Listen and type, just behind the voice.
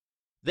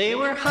They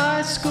were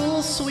high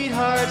school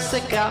sweethearts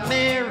that got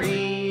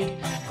married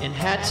and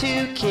had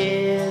 2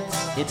 kids.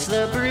 It's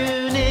the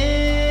Brunigs.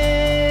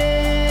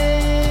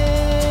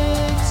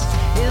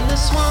 In the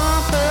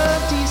swamp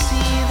of DC,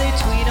 they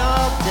tweet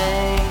all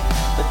day,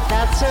 but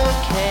that's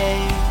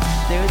okay.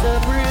 They're the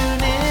Brunigs.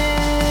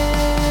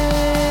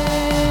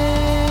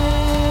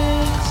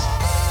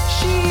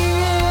 She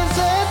is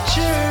a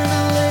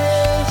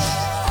journalist.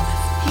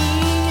 He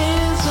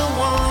is a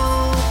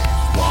wonk.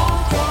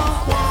 Wonk,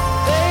 wonk,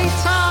 wonk. They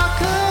talk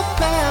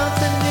about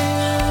the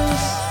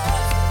news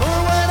or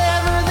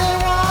whatever they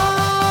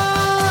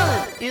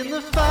want. In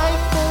the fight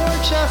for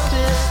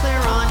justice,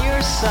 they're on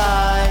your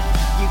side.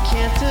 You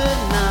can't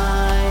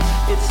deny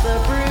it's the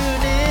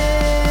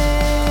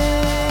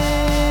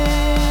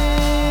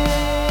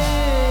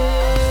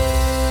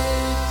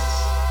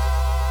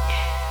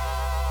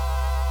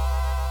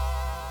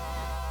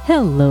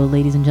Hello,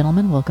 ladies and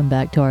gentlemen. Welcome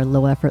back to our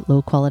low effort,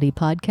 low quality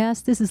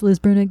podcast. This is Liz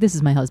Brunig. This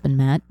is my husband,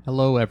 Matt.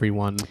 Hello,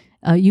 everyone.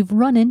 You've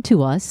run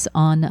into us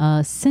on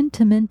a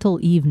sentimental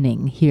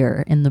evening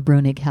here in the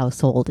Brunig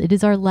household. It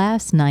is our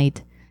last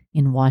night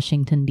in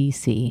Washington,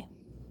 D.C.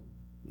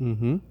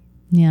 Mm-hmm.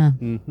 Yeah,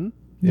 Mm-hmm.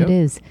 Yep. It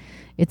is.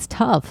 It's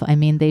tough. I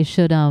mean, they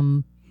should,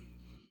 in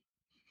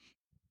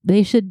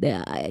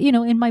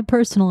my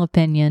personal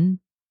opinion,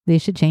 they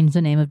should change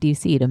the name of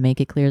D.C. to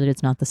make it clear that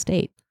it's not the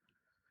state.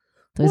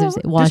 So Well,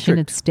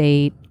 Washington district.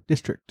 State,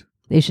 District.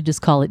 they should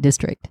just call it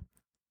district.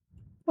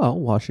 Well,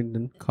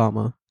 Washington,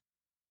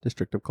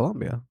 District of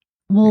Columbia.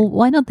 Well,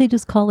 why don't they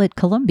just call it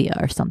Columbia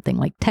or something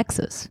like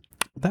Texas?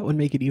 That would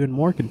make it even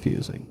more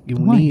confusing. You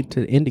Why? need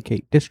to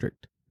indicate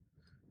district.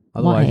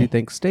 Otherwise, Why? you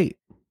think state,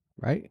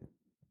 right?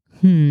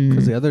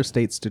 Because Hmm. the other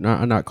states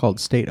are not called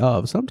state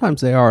of.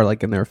 Sometimes they are,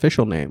 like in their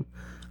official name,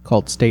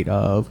 called state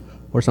of,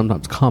 or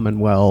sometimes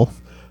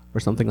Commonwealth, or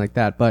something like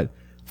that. But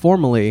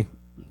formally,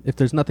 if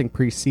there's nothing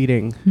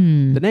preceding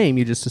the name,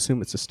 you just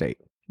assume it's a state.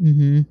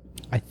 Mm-hmm.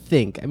 I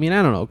think. I mean,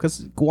 I don't know,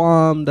 because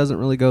Guam doesn't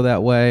really go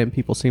that way, and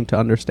people seem to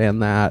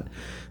understand that.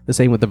 The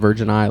same with the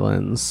Virgin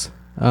Islands.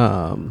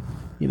 So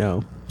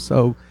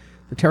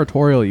the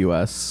territorial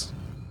U.S.,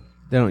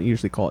 they don't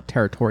usually call it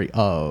territory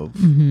of.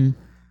 Mm-hmm.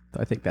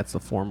 I think that's the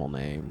formal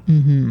name.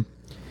 Mm-hmm.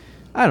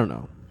 I don't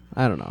know.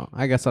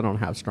 I guess I don't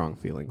have strong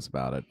feelings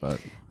about it,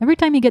 but Every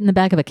time you get in the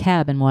back of a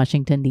cab in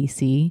Washington,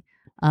 D.C.,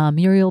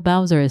 Muriel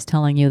Bowser is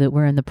telling you that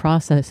we're in the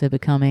process of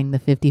becoming the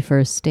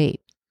 51st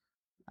state.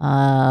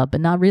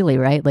 But not really,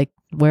 right? Like,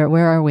 where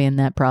are we in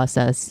that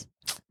process?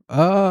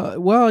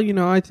 well,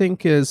 I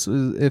think is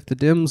if the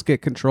Dems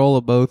get control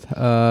of both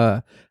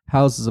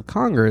houses of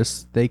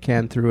Congress, they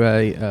can, through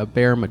a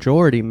bare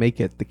majority,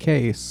 make it the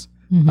case.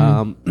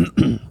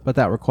 Mm-hmm. But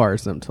that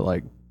requires them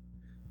to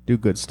do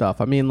good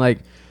stuff. I mean,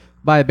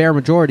 by a bare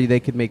majority, they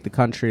could make the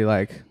country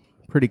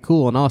pretty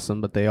cool and awesome,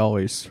 but they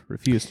always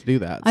refuse to do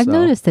that. I've so.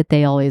 noticed that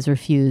they always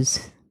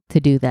refuse to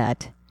do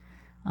that.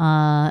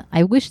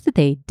 I wish that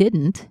they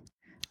didn't.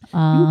 You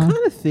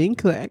kind of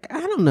think I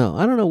don't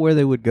know where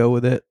they would go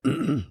with it.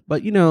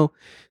 But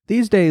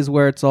these days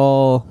where it's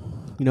all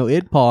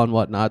IDPA and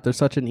whatnot, there's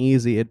such an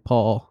easy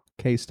IDPA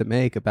case to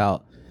make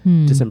about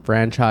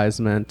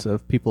disenfranchisement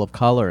of people of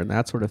color and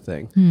that sort of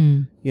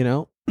thing.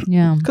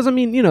 Yeah. Because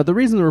the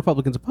reason the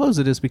Republicans oppose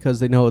it is because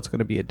they know it's going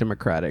to be a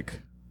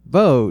Democratic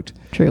vote.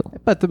 True.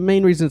 But the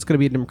main reason it's going to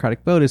be a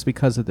Democratic vote is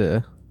because of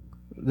I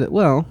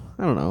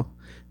don't know.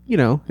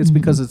 It's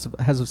because it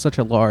has such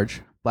a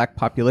large black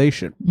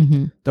population.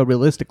 Mm-hmm. Though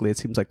realistically, it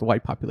seems like the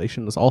white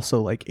population is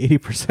also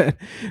 80%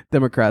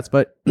 Democrats.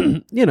 But,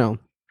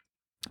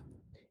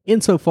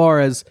 insofar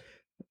as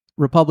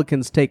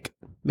Republicans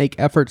make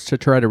efforts to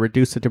try to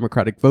reduce the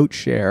Democratic vote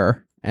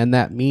share, and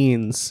that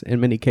means, in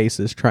many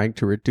cases, trying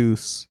to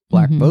reduce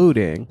black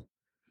voting,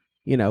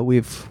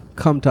 we've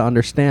come to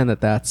understand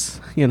that that's,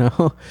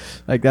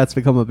 that's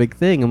become a big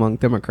thing among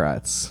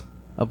Democrats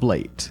of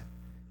late.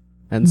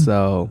 And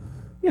so,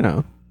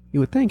 you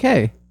would think,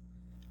 hey,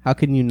 how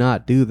can you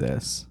not do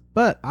this?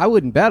 But I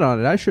wouldn't bet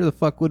on it. I sure the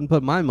fuck wouldn't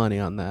put my money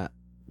on that.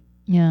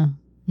 Yeah.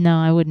 No,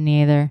 I wouldn't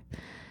either.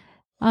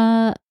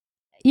 I'm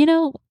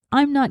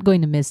not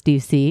going to miss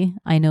DC.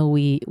 I know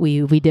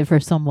we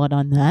differ somewhat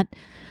on that.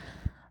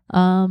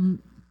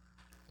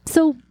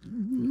 So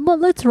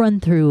let's run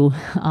through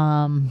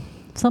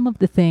some of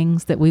the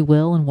things that we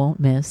will and won't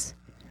miss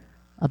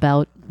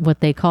about what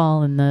they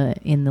call in the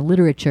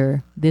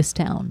literature this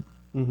town.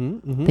 Mm-hmm,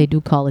 mm-hmm. They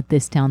do call it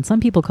this town. Some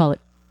people call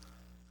it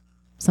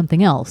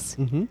something else.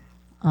 Mm-hmm.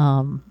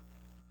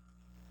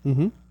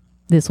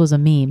 This was a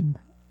meme.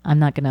 I'm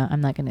not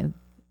gonna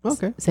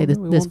Okay. say Well,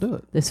 then we this won't do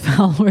it. this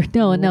foul word.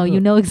 No, won't no, do you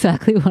it. know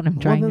exactly what I'm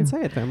Well, trying then to.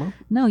 say it, Famo.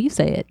 No, you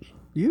say it.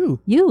 You.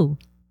 You.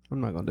 I'm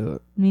not going to do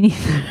it. Me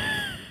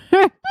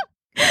neither.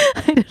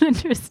 I don't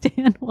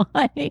understand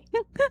why.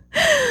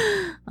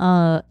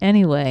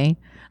 Anyway,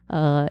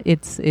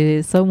 it's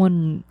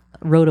someone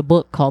wrote a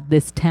book called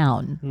This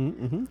Town,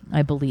 Mm-hmm.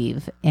 I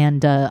believe,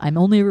 and I'm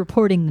only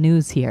reporting the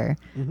news here.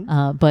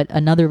 Mm-hmm. But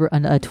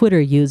a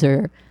Twitter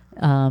user,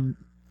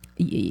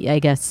 I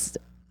guess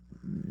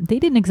they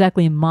didn't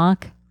exactly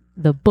mock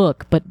the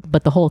book, but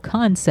the whole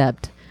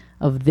concept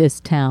of this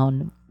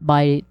town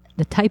by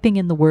typing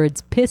in the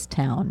words "piss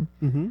town."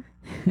 Mm-hmm.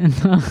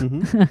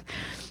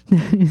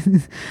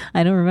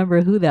 I don't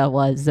remember who that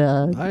was.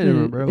 I didn't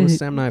remember. It was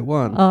Sam Knight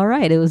One All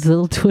right, it was a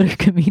little Twitter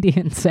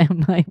comedian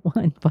Sam Knight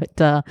One,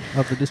 but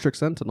of the District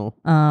Sentinel.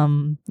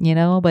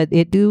 but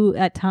it do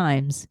at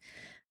times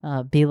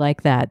be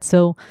like that.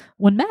 So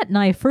when Matt and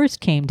I first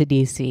came to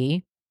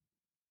DC,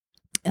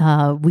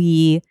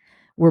 we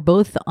were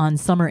both on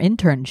summer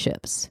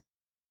internships,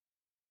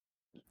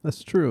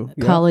 That's true.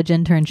 Yeah. college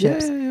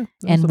internships. Yeah.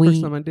 That And was the we-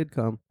 first time I did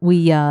come.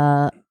 We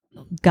That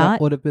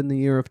got would have been the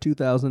year of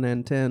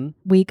 2010.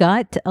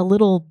 a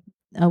little.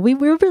 We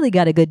really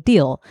got a good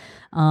deal.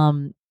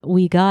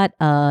 We got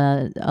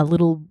a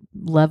little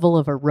level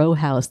of a row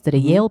house that a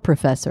Mhm. Yale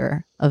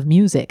professor of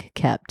music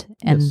kept,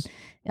 and Yes.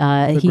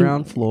 The he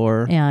ground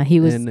floor he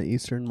was. in the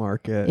Eastern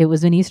Market. It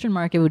was in Eastern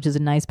Market, which is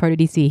a nice part of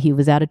DC. He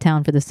was out of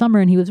town for the summer,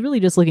 and he was really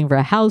just looking for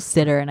a house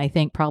sitter, and I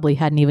think probably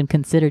hadn't even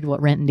considered what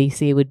rent in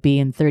DC would be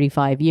in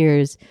 35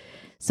 years.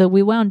 So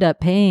we wound up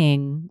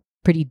paying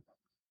pretty,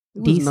 It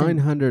was decent.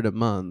 $900 a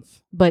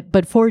month.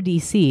 but for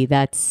DC,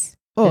 that's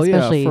Oh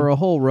especially- yeah, for a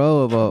whole row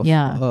of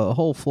a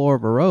whole floor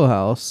of a row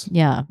house.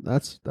 yeah,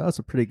 That's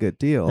a pretty good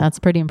deal. that's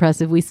pretty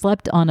impressive. We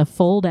slept on a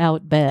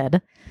fold-out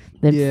bed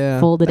that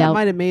folded that out.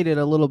 might have made it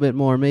a little bit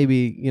more.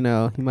 Maybe he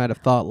might have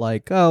thought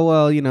like, oh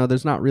well,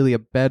 there's not really a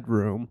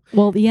bedroom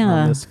Well, yeah.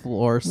 on this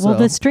floor. So Well,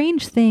 the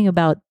strange thing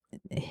about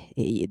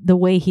the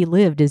way he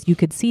lived is you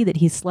could see that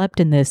he slept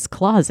in this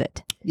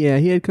closet. yeah,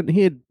 he had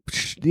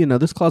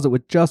this closet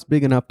was just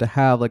big enough to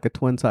have like a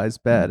twin size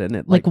bed, and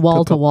it Like wall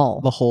took to up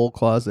wall. the whole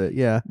closet.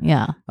 Yeah.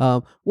 Yeah.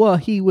 Well,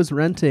 he was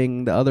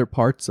renting the other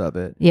parts of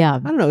it. Yeah. I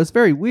don't know. It's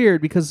very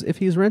weird because if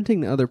he's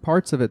renting the other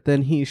parts of it,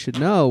 then he should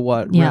know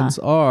what Yeah. rents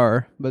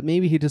are. But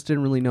maybe he just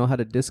didn't really know how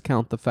to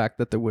discount the fact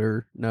that there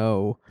were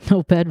no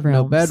No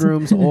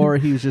bedrooms. or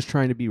he was just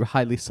trying to be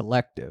highly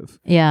selective.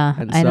 Yeah.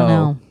 And I so, don't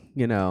know.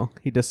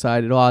 He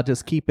decided, I'll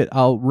just keep it.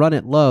 I'll run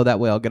it low. That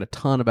way, I'll get a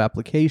ton of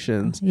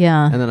applications,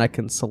 Yeah. and then I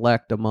can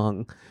select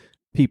among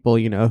people,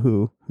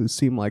 who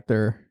seem like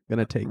they're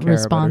gonna take care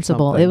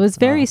Responsible. of it. It was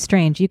very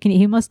strange.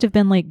 He must have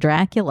been like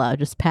Dracula,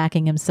 just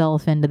packing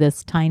himself into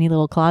this tiny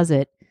little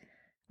closet.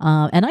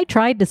 And I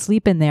tried to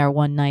sleep in there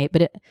one night,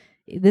 but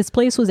this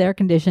place was air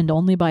conditioned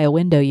only by a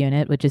window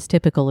unit, which is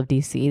typical of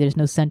DC. There's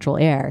no central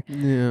air.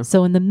 Yeah.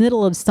 So in the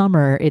middle of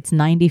summer, it's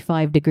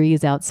 95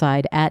 degrees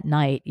outside at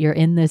night. You're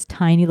in this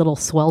tiny little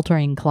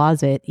sweltering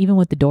closet. Even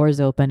with the doors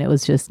open, it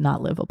was just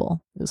not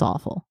livable. It was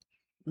awful.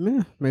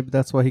 Yeah, maybe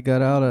that's why he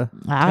got out of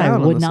I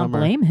town in would the not summer.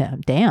 blame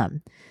him.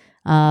 Damn.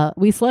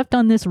 We slept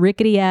on this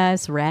rickety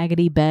ass,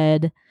 raggedy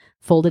bed,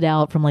 folded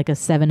out from like a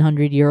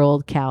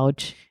 700-year-old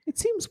couch. It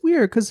seems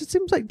weird because it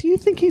seems like. Do you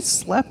think he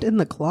slept in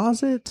the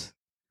closet?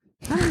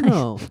 I don't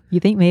know. You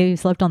think maybe he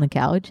slept on the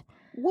couch?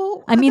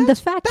 Well, I mean, the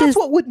that's- fact that's is-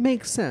 what would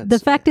make sense. The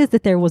fact is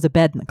that there was a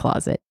bed in the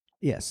closet.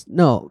 Yes.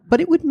 No, but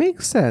it would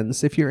make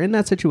sense if you're in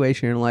that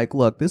situation. You're like,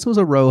 look, this was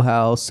a row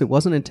house. It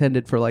wasn't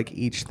intended for like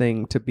each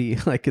thing to be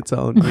like its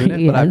own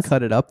unit, but I've Yes.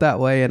 cut it up that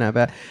way,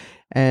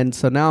 and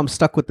so now I'm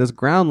stuck with this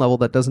ground level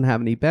that doesn't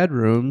have any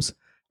bedrooms.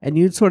 And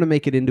you'd sort of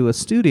make it into a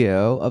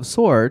studio of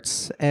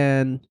sorts,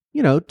 and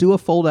do a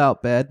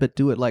fold-out bed, but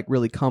do it like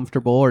really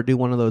comfortable, or do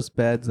one of those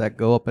beds that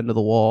go up into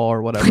the wall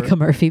or whatever. Like a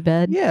Murphy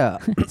bed. Yeah.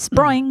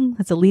 Spring.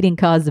 That's a leading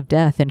cause of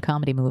death in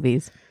comedy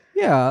movies.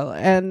 Yeah,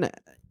 and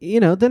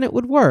then it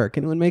would work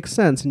and it would make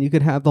sense, and you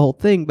could have the whole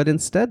thing. But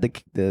instead,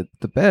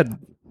 the bed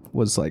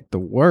was like the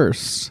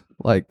worst,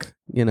 like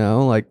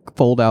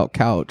fold out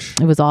couch.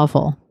 It was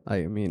awful.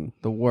 I mean,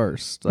 the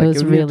worst. It Like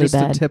was would be really just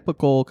bad. a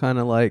typical kind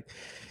of like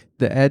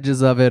the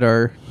edges of it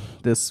are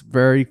this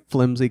very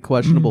flimsy,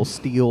 questionable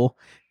steel,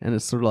 and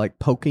it's sort of like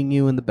poking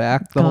you in the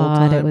back the whole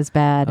God, time. it was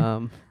bad.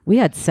 Um, We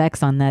had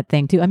sex on that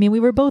thing too. I mean, we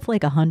were both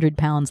like 100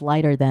 pounds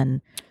lighter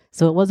then,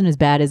 so it wasn't as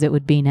bad as it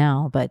would be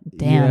now. But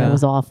damn, Yeah, it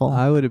was awful.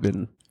 I would have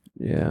been,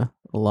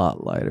 a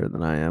lot lighter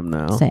than I am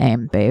now.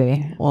 Same,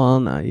 baby. Well,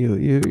 no,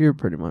 you're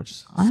pretty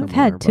much. I've similar,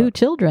 had two but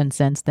children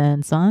since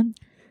then, son.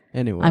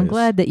 Anyways, I'm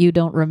glad that you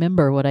don't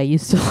remember what I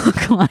used to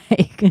look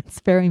like. It's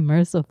very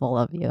merciful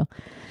of you.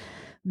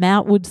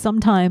 Matt would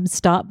sometimes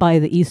stop by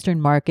the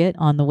Eastern Market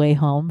on the way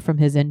home from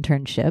his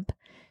internship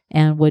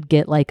and would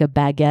get like a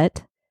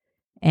baguette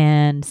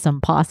and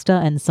some pasta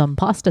and some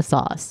pasta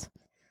sauce,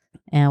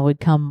 and would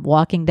come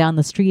walking down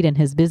the street in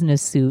his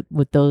business suit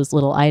with those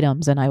little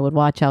items, and I would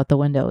watch out the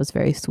window. It was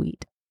very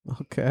sweet.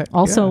 Okay.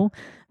 Also,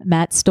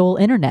 Matt stole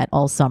internet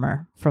all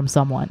summer from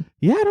someone.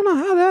 yeah, I don't know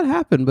how that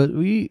happened, but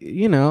we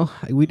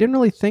didn't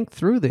really think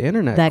through the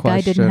internet. That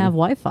guy didn't question. have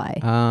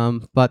Wi-Fi.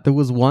 But there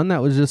was one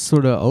that was just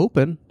sort of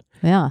open.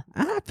 Yeah.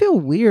 I feel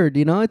weird,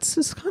 it's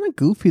just kind of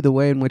goofy the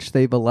way in which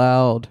they've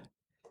allowed,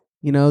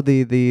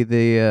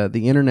 the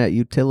internet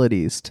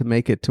utilities to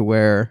make it to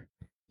where,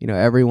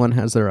 everyone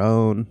has their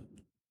own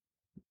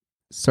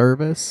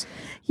service.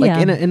 Like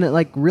Yeah. in a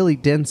like really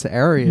dense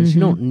areas, Mhm. you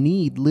don't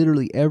need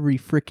literally every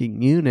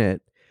freaking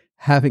unit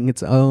having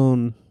its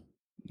own,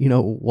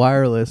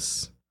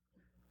 wireless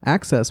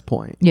access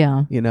point.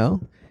 Yeah.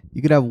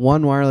 You could have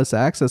one wireless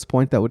access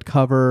point that would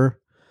cover,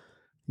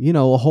 you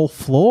know, a whole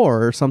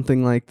floor or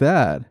something like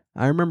that.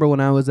 I remember when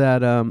I was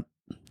at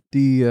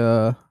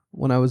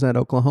when I was at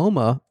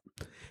Oklahoma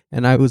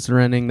and I was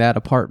renting that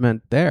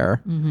apartment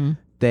there,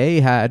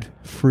 they had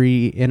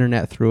free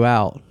internet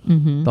throughout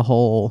the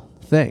whole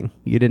thing.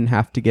 You didn't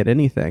have to get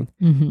anything.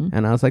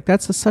 And I was like,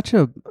 that's such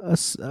a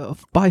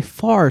by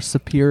far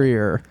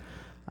superior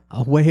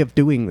way of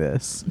doing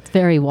this. It's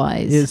very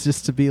wise. Is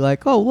just to be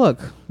like, oh,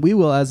 look, we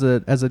will as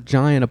a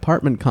giant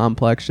apartment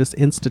complex just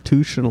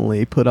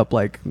institutionally put up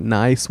like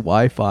nice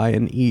Wi-Fi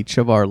in each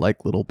of our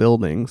like little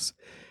buildings,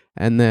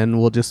 and then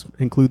we'll just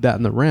include that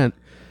in the rent.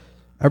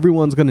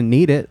 Everyone's going to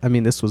need it. I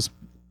mean, this was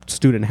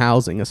student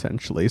housing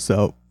essentially,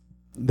 so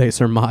they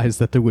surmised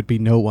that there would be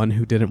no one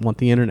who didn't want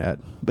the internet.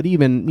 But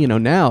even, you know,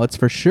 now it's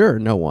for sure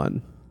no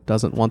one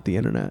doesn't want the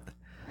internet.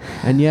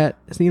 And yet,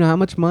 you know, how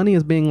much money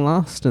is being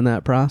lost in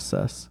that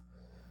process?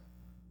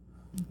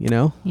 You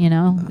know,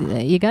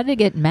 you got to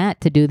get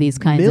Matt to do these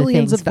kinds of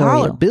things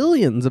for you.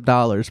 Billions of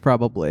dollars,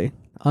 probably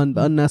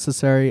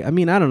unnecessary. I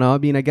mean, I don't know. I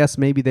mean, I guess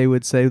maybe they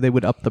would say they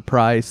would up the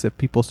price if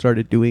people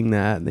started doing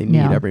that. And they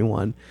need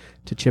everyone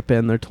to chip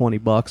in their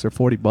 $20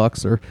 or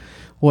 $40 or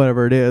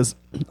whatever it is.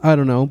 I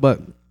don't know,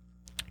 but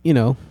you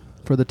know,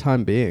 for the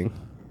time being.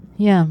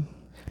 Yeah.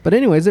 But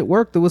anyways, it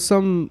worked. There was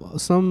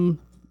some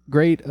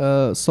great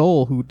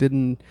soul who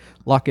didn't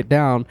lock it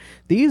down.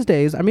 These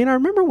days, I mean, I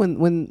remember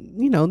when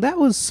you know, that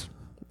was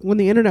when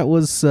the internet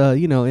was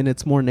you know, in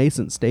its more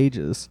nascent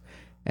stages,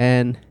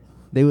 and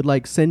they would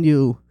like send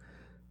you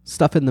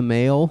stuff in the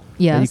mail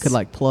that you could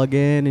like plug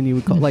in, and you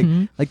would call like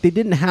they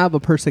didn't have a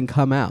person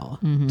come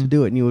out to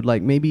do it, and you would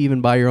like maybe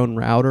even buy your own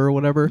router or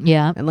whatever.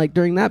 Yeah. And like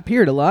during that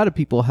period, a lot of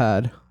people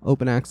had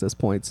open access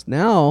points.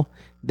 Now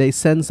they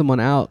send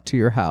someone out to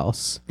your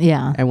house.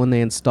 Yeah. And when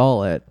they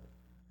install it,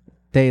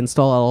 they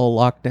install it all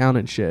locked down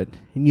and shit.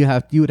 And you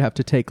would have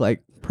to take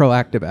like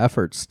proactive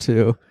efforts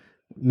to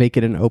make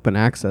it an open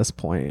access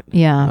point.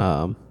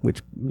 Yeah.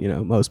 Which, you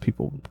know, most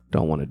people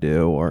don't want to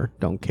do or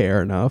don't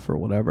care enough or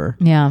whatever.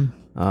 Yeah.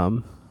 I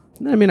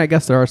mean, I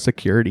guess there are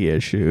security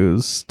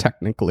issues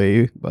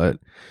technically, but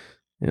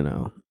you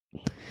know.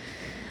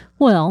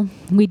 Well,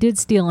 we did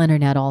steal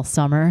internet all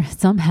summer.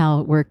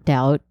 Somehow it worked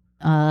out.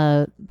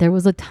 There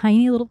was a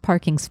tiny little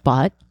parking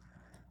spot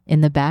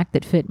in the back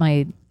that fit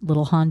my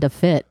little Honda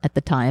Fit at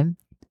the time.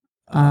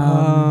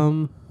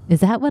 Is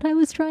that what I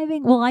was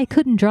driving? Well, I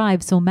couldn't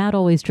drive, so Matt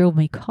always drove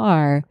my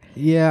car.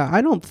 Yeah,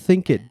 I don't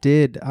think it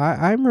did.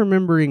 I'm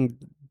remembering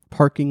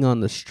parking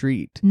on the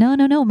street. No.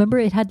 Remember,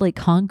 it had like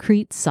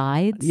concrete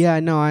sides? Yeah,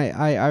 no,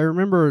 I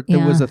remember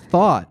there was a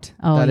thought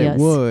that it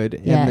would,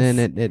 and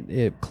then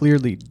it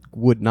clearly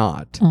would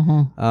not.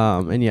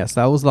 And yes,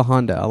 that was the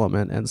Honda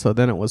Element, and so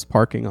then it was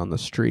parking on the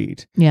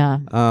street. Yeah,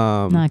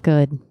 not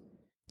good.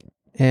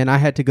 And I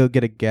had to go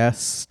get a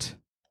guest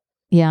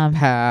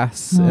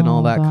pass and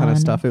all that kind of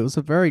stuff. It was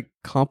a very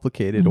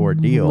complicated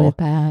ordeal.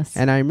 Pass.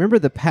 And I remember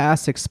the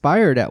pass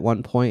expired at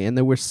one point, and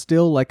there were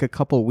still like a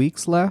couple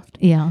weeks left.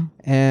 Yeah.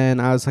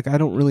 And I was like, I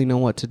don't really know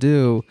what to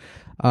do.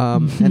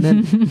 And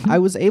then I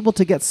was able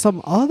to get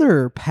some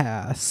other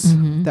pass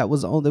that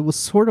was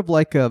sort of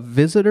like a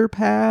visitor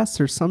pass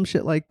or some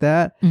shit like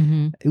that.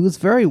 It was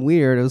very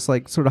weird. It was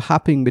like sort of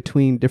hopping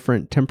between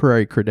different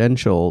temporary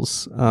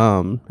credentials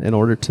in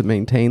order to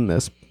maintain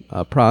this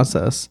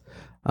process.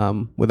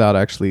 Without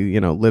actually, you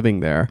know,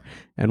 living there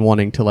and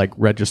wanting to like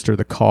register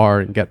the car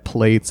and get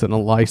plates and a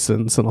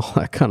license and all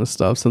that kind of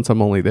stuff, since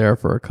I'm only there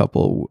for a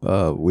couple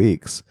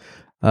weeks.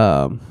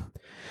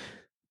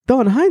 Though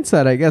in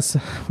hindsight, I guess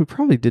we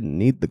probably didn't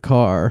need the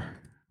car.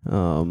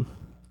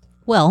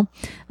 Well,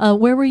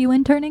 where were you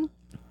interning?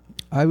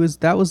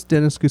 That was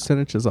Dennis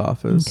Kucinich's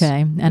office.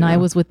 Okay, and I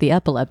was with the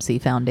Epilepsy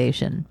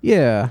Foundation.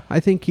 Yeah,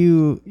 I think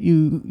you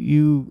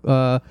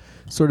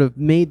sort of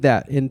made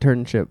that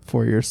internship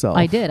for yourself.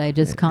 I did. I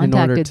just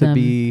contacted them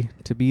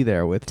to be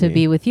there with to me,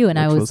 be with you, and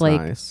I was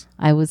like, nice.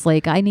 I was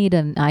like, I need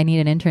an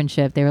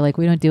internship. They were like,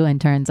 we don't do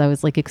interns. I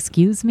was like,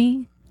 excuse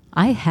me,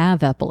 I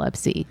have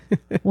epilepsy.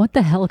 What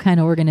the hell kind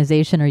of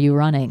organization are you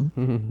running?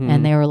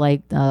 And they were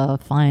like,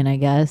 fine, I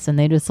guess. And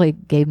they just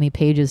like gave me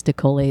pages to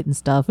collate and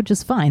stuff, which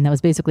is fine. That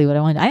was basically what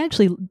I wanted. I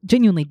actually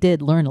genuinely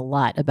did learn a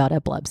lot about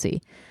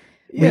epilepsy.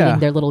 Reading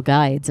their little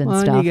guides and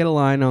stuff. You get a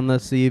line on the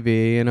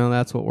CV, you know,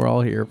 that's what we're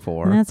all here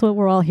for. And that's what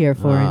we're all here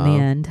for in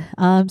the end.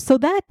 So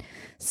that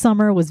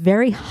summer was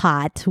very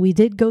hot. We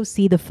did go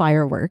see the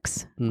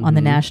fireworks on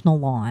the national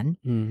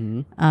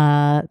lawn.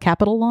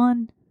 Capitol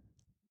lawn?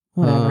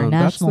 Whatever.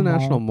 That's the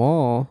National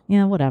Mall.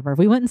 Yeah, whatever.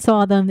 We went and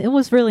saw them. It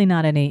was really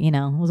not any, you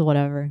know, it was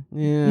whatever.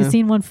 Yeah. You've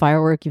seen one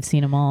firework, you've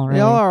seen them all, right? They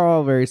all are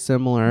all very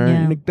similar. Yeah.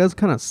 And it does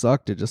kind of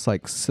suck to just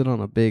like sit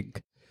on a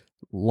big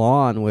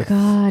lawn with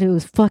God, it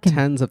was fucking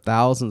tens of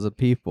thousands of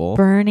people.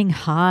 Burning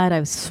hot. I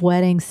was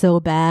sweating so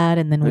bad.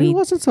 And then it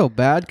wasn't so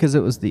bad because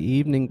it was the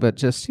evening, but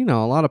just, you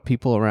know, a lot of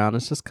people around.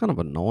 It's just kind of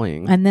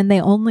annoying. And then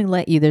they only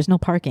let you, there's no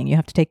parking. You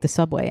have to take the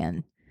subway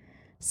in.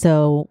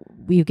 So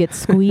you get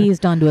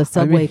squeezed onto a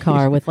subway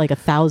car with like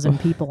 1,000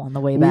 people on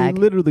the way back. We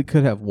literally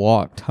could have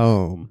walked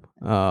home.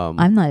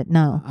 I'm not.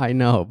 No. I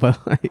know, but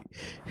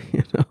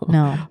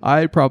No.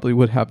 I probably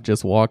would have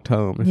just walked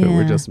home if it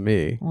were Yeah. just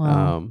me.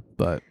 Well.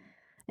 But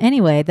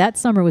Anyway, that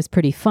summer was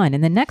pretty fun.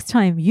 And the next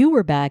time you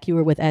were back, you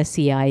were with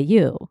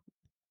SEIU,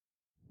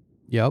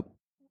 yep.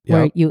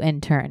 where you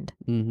interned.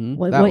 Mm-hmm.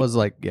 What- That what- was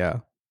like, yeah,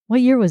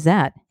 What year was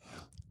that?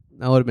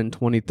 that would have been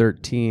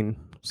 2013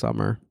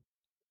 summer.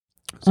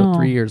 So Oh.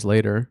 3 years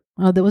later.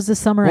 Oh, that was the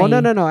summer. Well,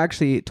 no.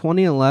 Actually,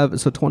 2011.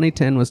 So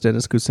 2010 was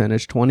Dennis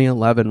Kucinich.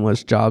 2011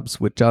 was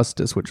Jobs with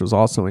Justice, which was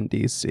also in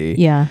D.C.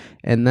 Yeah.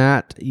 And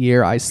that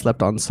year, I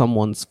slept on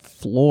someone's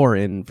floor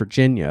in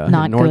Virginia,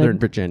 Not in Northern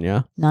good.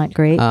 Virginia, Not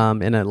great.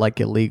 in a like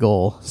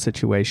illegal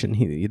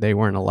situation. They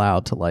weren't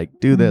allowed to like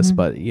do this, Mhm.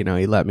 but he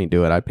let me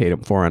do it. I paid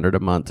him $400 a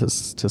month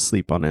to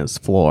sleep on his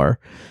floor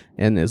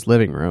in his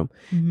living room.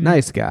 Mhm.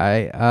 Nice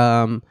guy.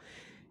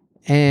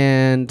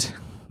 And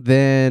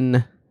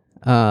then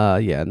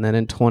and then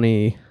in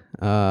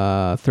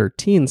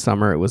 2013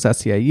 summer it was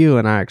SEIU,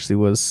 and I actually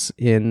was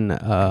in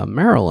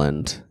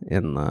Maryland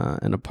in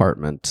an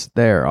apartment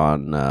there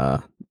on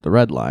the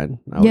Red Line.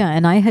 Yeah,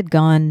 and I had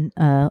gone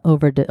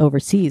over to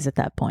overseas at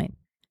that point.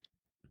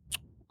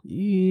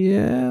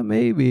 Yeah,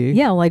 maybe.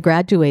 Yeah, well, I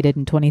graduated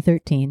in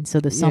 2013, so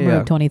the summer Yeah.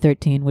 of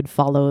 2013 would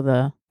follow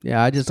the.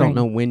 Yeah, I just Spring. don't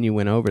know when you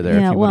went over there.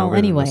 Yeah, if you well, went over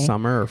in anyway. the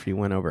summer or if you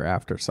went over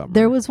after summer.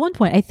 There was one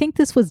point, I think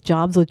this was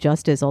Jobs with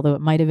Justice, although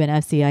it might have been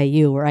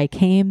SEIU, where I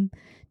came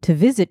to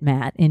visit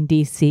Matt in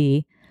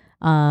DC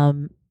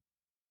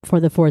for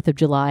the 4th of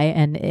July,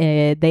 and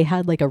they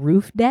had like a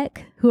roof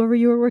deck, whoever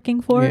you were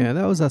working for. Yeah,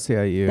 that was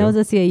SEIU. That was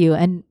SEIU.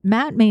 And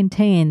Matt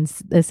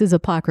maintains, this is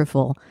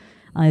apocryphal,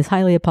 is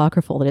highly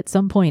apocryphal, that at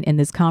some point in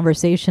this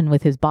conversation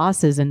with his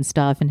bosses and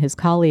stuff and his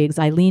colleagues,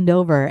 I leaned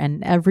over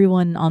and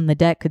everyone on the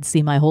deck could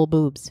see my whole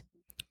boobs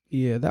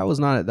Yeah, that was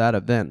not at that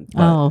event.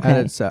 But Oh,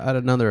 okay. At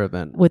another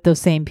event. with those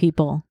same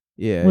people.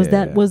 Yeah. Was yeah,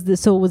 that yeah. was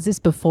this so was this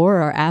before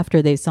or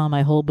after they saw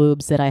my whole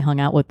boobs that I hung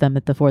out with them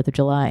at the 4th of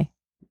July?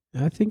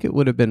 I think it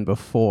would have been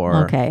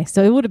before. Okay.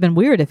 So it would have been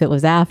weird if it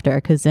was after,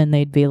 because then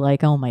they'd be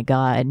like, oh my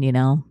God, you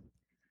know?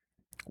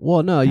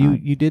 Well, no, No.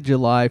 you did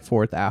July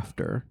 4th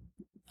after.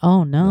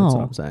 Oh That's what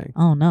no. I'm saying.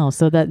 Oh no.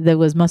 So that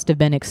must have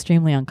been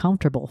extremely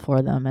uncomfortable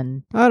for them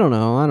and I don't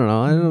know.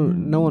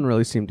 No one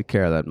really seemed to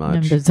care that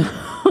much.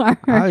 bizarre.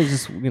 I was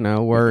just,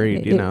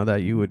 worried, It-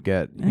 that you would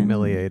get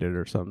humiliated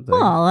or something.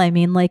 Well, I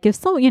mean, like if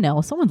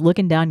someone's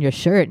looking down your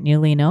shirt and you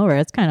lean over,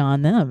 it's kind of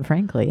on them,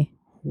 frankly.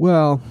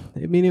 Well,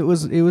 I mean, it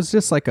was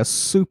just like a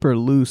super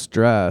loose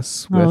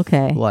dress with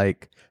Okay.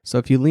 like, so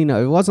if you lean,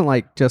 it wasn't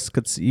like just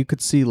you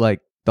could see like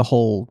the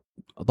whole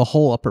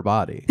upper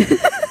body,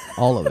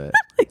 all of it.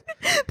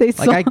 They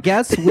Like I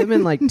guess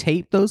women like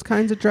tape those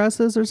kinds of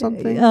dresses or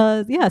something.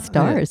 yeah,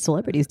 stars,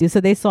 celebrities do.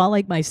 So they saw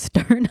like my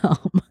sternum.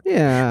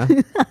 Yeah.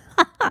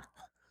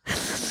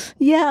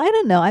 Yeah, I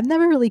don't know. I've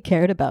never really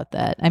cared about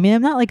that. I mean,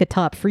 I'm not like a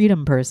top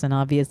freedom person,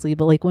 obviously,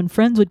 but like when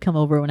friends would come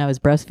over when I was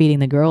breastfeeding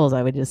the girls,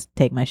 I would just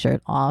take my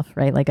shirt off,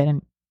 right? Like I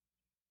didn't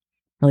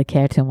really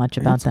care too much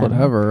about It's that.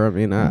 whatever. I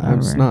mean, I'm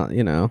just Whatever. not,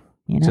 You know,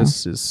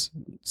 just as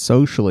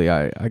socially,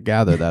 I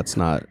gather that's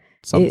not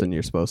something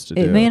you're supposed to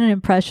do. it made an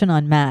impression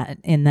on Matt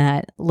in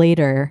that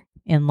later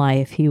in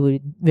life, he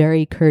would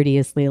very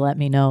courteously let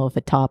me know if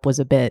a top was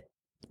a bit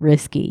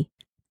risky.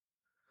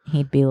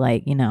 He'd be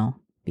like,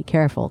 be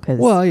careful because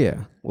Well,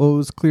 yeah. Well, it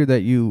was clear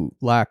that you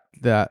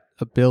lacked that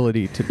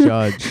ability to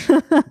judge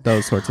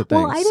those sorts of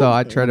things. Well, I So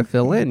I didn't- try to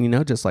fill in,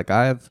 just like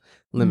I have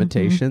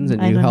limitations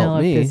and I you don't help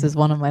know me. if this is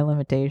one of my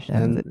limitations.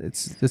 And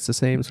it's the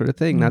same sort of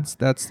thing. Mm.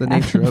 That's the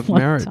nature of One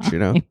marriage,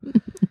 time.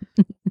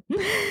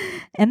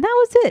 And that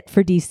was it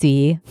for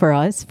DC for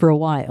us for a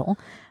while.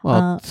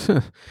 Well,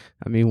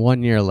 I mean,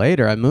 1 year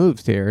later, I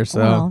moved here. So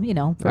Well,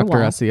 for a after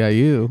while.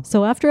 SEIU.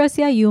 So after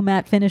SEIU,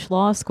 Matt finished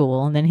law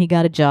school, and then he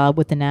got a job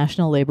with the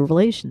National Labor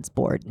Relations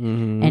Board.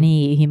 Mhm. And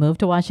he moved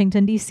to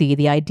Washington, D.C.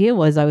 The idea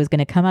was I was going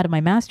to come out of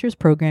my master's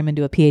program and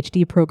do a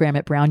PhD program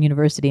at Brown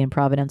University in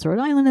Providence, Rhode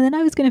Island, and then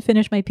I was going to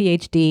finish my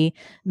PhD.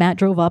 Matt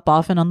drove up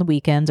often on the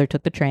weekends or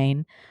took the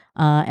train.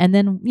 And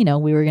then,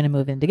 we were going to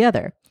move in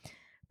together.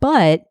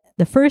 But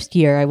the first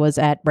year I was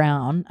at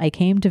Brown, I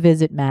came to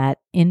visit Matt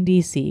in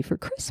D.C. for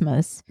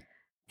Christmas,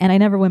 and I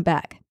never went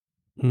back.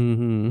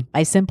 Mhm.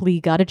 I simply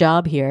got a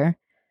job here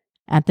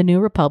at the New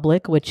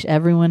Republic, which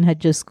everyone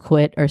had just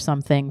quit or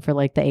something for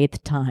like the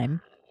 8th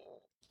time.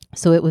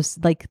 So it was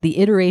like the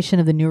iteration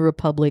of the New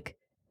Republic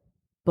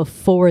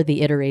before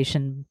the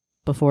iteration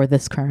before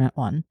this current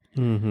one.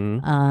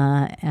 Mhm.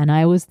 And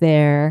I was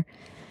there.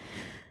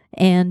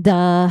 And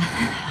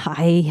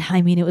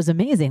I mean, it was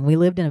amazing. We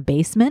lived in a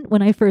basement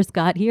when I first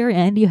got here,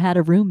 and you had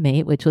a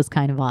roommate, which was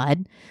kind of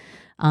odd.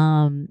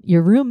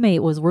 Your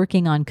roommate was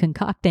working on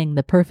concocting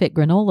the perfect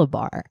granola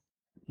bar.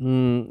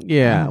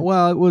 Yeah.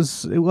 Well, it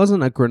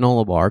wasn't a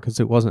granola bar because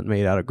it wasn't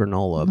made out of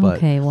granola, but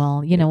Okay,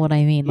 well, you know what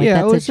I mean. Like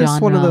yeah, that's it was a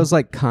just one of genre. those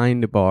like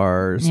kind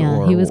bars. Yeah,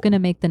 or, he was going to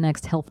make the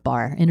next health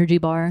bar, energy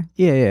bar,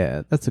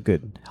 Yeah, that's a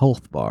good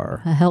health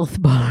bar. a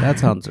health bar. That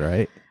sounds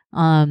right.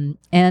 And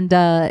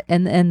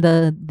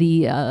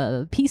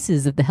the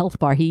pieces of the health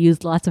bar, he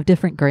used lots of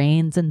different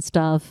grains and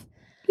stuff.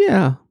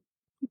 Yeah.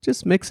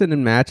 Just mix it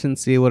and match and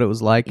see what it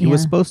was like. It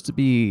was Yeah. supposed to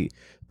be,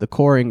 the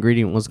core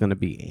ingredient was going to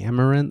be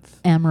amaranth.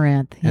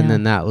 Amaranth. Yeah. And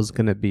then that was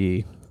going to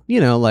be,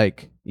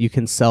 like you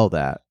can sell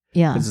that.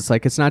 yeah. Because it's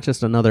like, it's not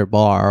just another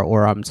bar,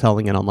 or I'm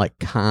selling it on like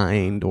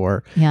Kind,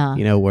 or, Yeah.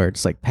 where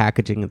it's like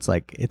packaging. It's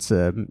like, it's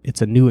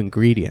a new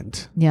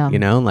ingredient, Yeah.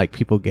 like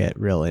people get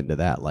real into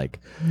that, like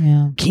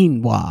Yeah.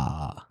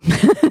 quinoa,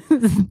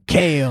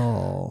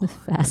 kale. And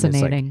it's like,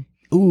 Fascinating.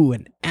 ooh,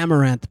 an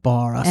amaranth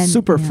bar, a And-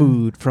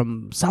 superfood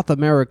from South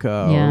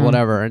America Yeah. or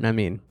whatever. And I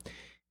mean,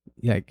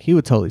 like he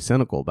was totally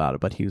cynical about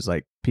it, but he was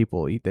like,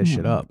 people eat this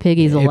shit up.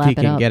 Piggies will if lap he it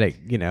can up. get it,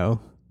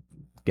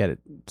 get it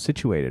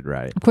situated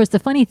right. Of course, the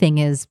funny thing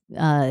is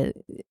that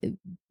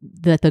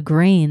the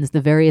grains, the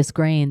various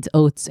grains,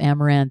 oats,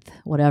 amaranth,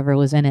 whatever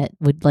was in it,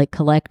 would like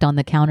collect on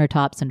the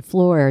countertops and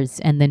floors.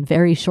 And then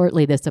very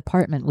shortly, this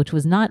apartment, which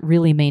was not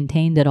really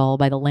maintained at all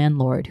by the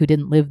landlord who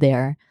didn't live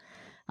there,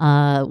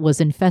 was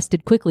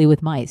infested quickly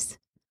with mice.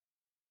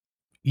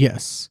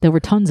 Yes. There were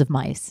tons of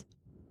mice.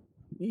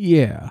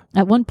 Yeah.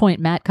 At one point,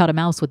 Matt caught a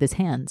mouse with his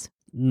hands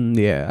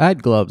Yeah. I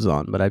had gloves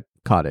on, but I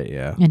caught it.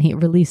 Yeah. and he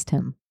released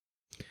him.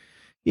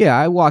 Yeah.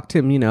 I walked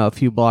him, a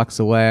few blocks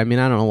away. I mean,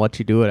 I don't know what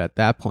you do at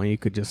that point. You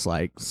could just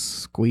like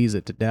squeeze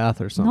it to death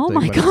or something. Oh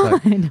my but it's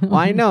like, God. well,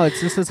 I know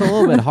it's a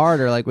little bit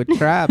harder. Like with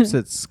traps,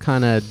 it's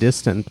kind of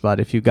distant. But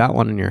if you got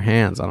one in your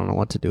hands, I don't know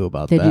what to do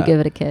about Did that. you give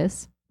it a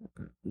kiss?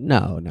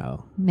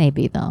 No.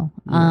 Maybe though.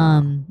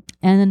 No.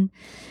 And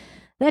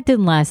that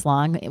didn't last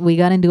long. We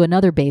got into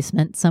another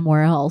basement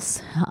somewhere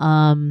else,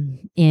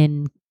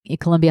 in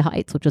Columbia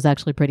Heights, which was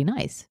actually pretty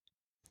nice.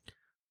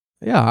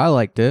 Yeah, I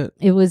liked it.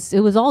 It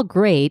was all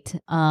great.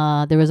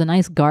 There was a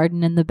nice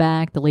garden in the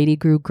back. The lady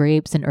grew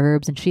grapes and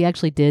herbs, and she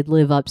actually did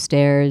live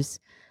upstairs.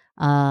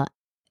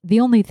 The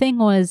only thing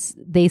was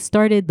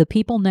the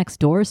people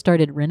next door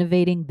started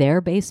renovating their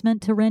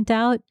basement to rent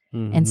out.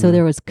 And so Mhm.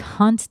 there was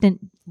constant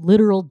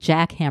literal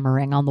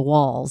jackhammering on the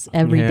walls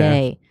every Yeah.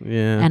 day.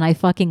 Yeah. And I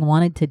fucking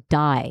wanted to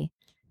die.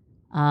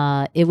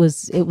 It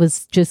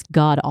was just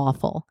god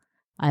awful.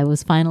 I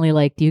was finally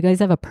like, do you guys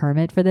have a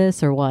permit for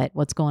this or what?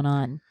 What's going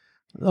on?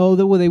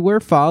 They were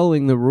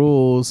following the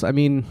rules. I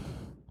mean,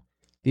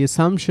 the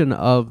assumption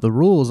of the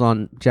rules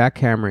on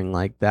jackhammering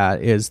like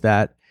that is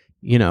that,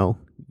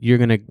 you're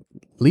going to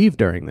leave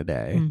during the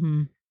day.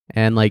 Hmm.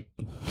 And like,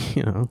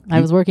 I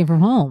was working from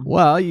home.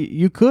 well,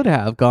 you could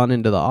have gone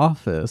into the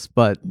office,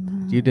 but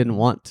you didn't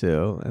want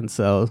to. And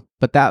so,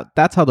 but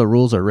that's how the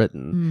rules are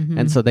written. Mhm.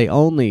 And so they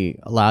only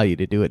allow you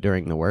to do it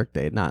during the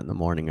workday, not in the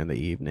morning or the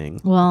evening.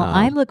 Well,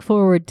 I look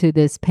forward to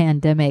this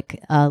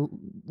pandemic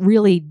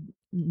really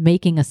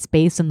making a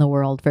space in the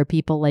world for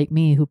people like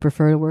me who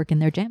prefer to work in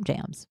their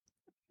jams.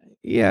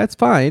 Yeah, it's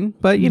fine,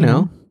 but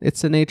Yeah.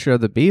 it's the nature of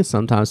the beast.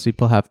 Sometimes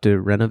people have to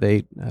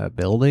renovate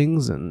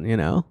buildings, and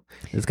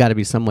there's got to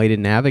be some way to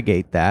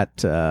navigate that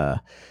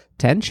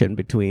tension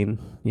between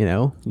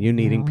you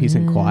needing peace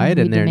and quiet,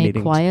 and they're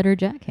needing quieter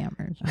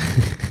jackhammers.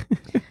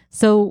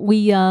 So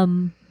we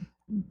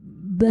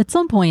at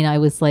some point I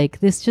was like,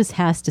 this just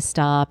has to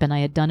stop, and I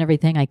had done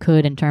everything I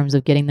could in terms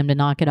of getting them to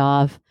knock it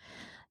off,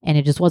 and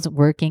it just wasn't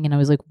working. And I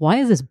was like, why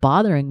is this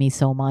bothering me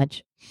so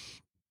much?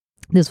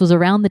 This was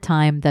around the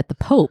time that the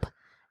Pope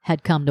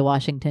had come to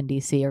Washington,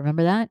 D.C.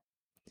 Remember that?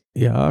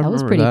 Yeah, I That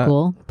was remember pretty that.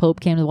 cool. Pope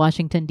came to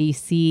Washington,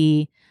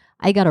 D.C.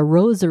 I got a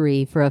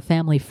rosary for a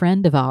family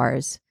friend of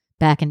ours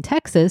back in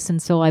Texas.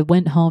 And so I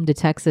went home to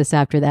Texas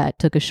after that,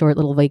 took a short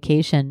little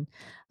vacation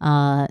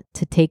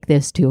to take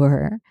this to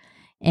her.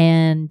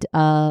 And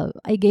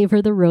I gave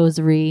her the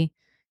rosary.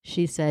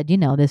 She said,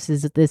 this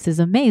is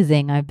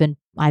amazing. I've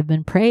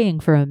been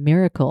praying for a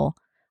miracle.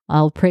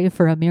 I'll pray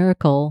for a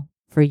miracle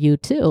for you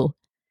too.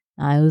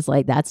 I was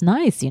like, that's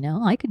nice,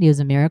 I could use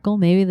a miracle.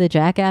 Maybe the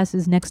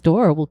jackasses next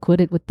door will quit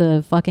it with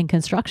the fucking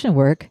construction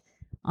work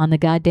on the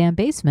goddamn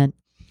basement.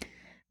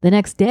 The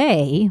next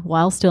day,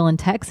 while still in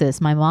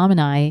Texas, my mom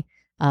and I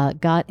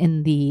got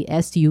in the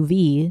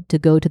SUV to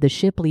go to the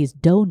Shipley's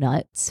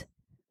Donuts,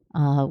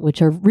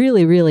 which are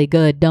really, really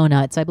good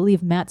donuts. I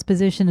believe Matt's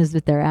position is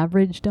that they're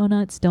average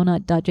donuts,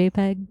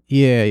 donut.jpg.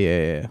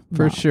 Yeah,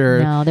 for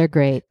sure. No, they're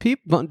great.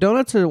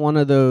 Donuts are one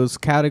of those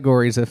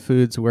categories of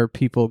foods where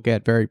people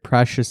get very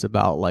precious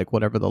about like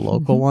whatever the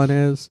local one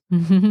is.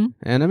 Mm-hmm.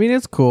 And I mean,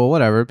 it's cool,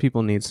 whatever.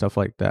 People need stuff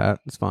like that.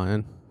 It's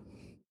fine.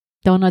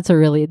 Donuts they're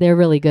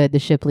really good, the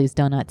Shipley's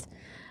donuts.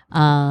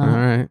 All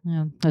right.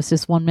 Yeah, that's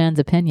just one man's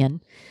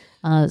opinion.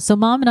 So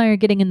mom and I are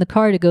getting in the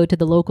car to go to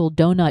the local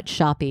donut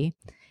shoppy.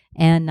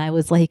 And I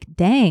was like,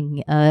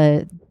 dang,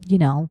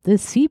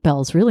 this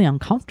seatbelt's really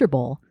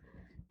uncomfortable.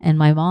 And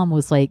my mom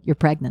was like, you're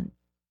pregnant.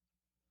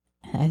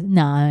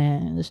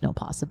 No, there's no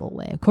possible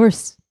way. Of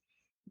course,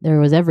 there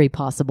was every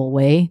possible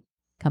way,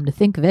 come to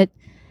think of it.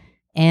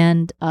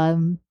 And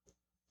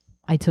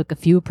I took a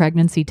few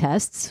pregnancy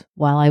tests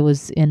while I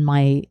was in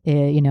my,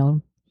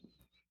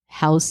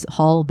 house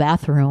hall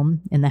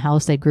bathroom in the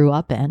house I grew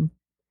up in.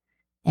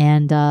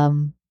 And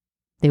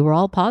they were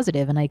all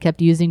positive, and I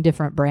kept using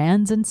different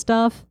brands and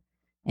stuff,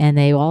 and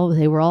they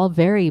were all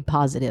very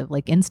positive,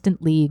 like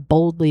instantly,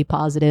 boldly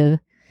positive.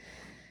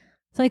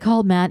 So I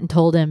called Matt and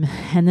told him,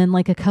 and then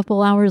like a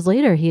couple hours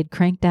later, he had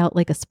cranked out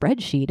like a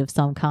spreadsheet of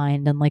some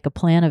kind and like a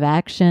plan of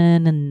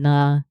action,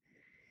 and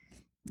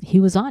he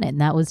was on it,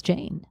 and that was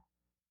Jane.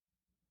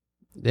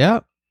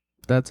 Yep.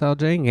 That's how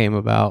Jane came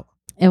about.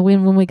 And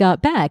when we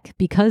got back,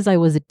 because I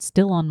was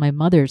still on my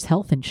mother's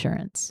health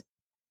insurance,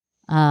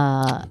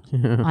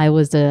 I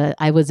was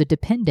a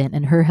dependent,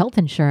 and her health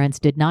insurance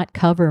did not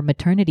cover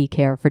maternity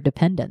care for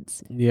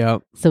dependents.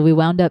 Yep. So we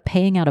wound up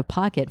paying out of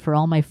pocket for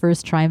all my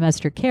first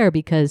trimester care,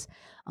 because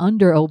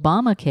under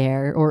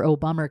Obamacare, or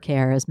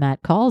Obamacare as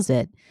Matt calls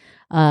it,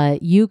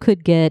 you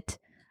could get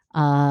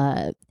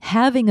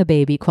having a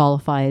baby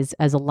qualifies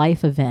as a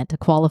life event, a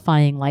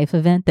qualifying life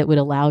event that would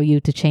allow you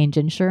to change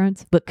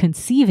insurance, but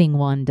conceiving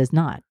one does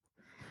not.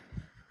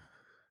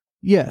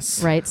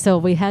 Yes. Right. So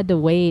we had to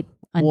wait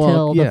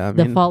until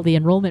the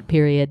enrollment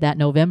period that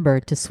November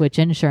to switch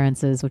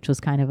insurances, which was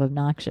kind of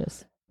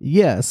obnoxious.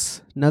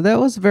 Yes. Now that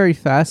was a very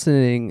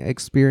fascinating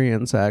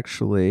experience,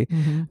 actually,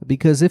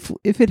 because if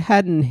it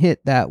hadn't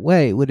hit that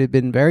way, it would have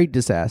been very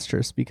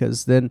disastrous,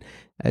 because then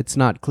it's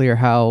not clear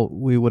how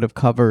we would have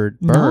covered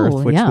birth,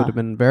 which would have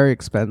been very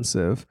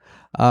expensive.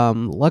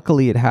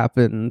 Luckily, it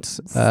happened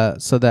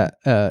so that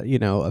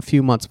a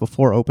few months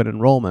before open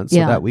enrollment, so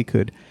that we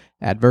could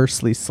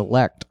adversely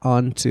select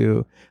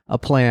onto a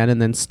plan and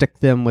then stick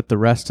them with the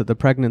rest of the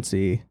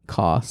pregnancy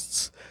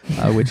costs,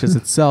 which is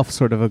itself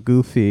sort of a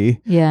goofy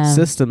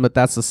system, but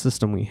that's the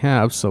system we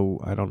have. So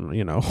I don't,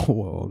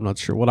 well, I'm not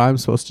sure what I'm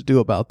supposed to do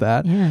about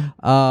that. Yeah.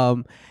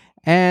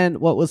 And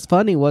what was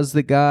funny was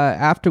the guy,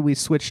 after we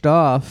switched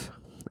off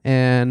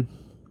and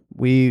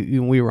we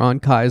were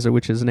on Kaiser,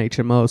 which is an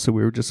HMO, so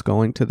we were just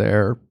going to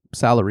their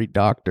salaried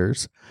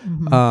doctors.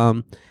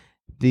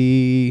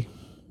 The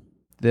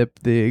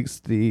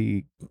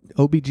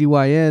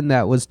OBGYN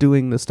that was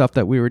doing the stuff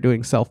that we were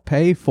doing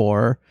self-pay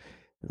for,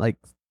 like,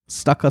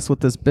 stuck us with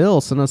this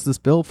bill, sent us this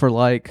bill for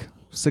like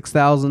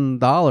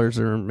 $6,000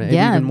 or maybe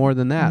even more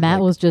than that.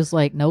 Matt was just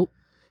like, nope.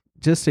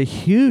 Just a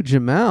huge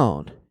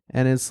amount.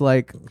 And it's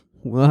like,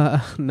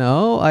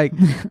 no, like,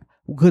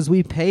 because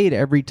we paid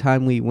every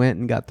time we went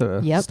and got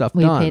the stuff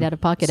done. We paid out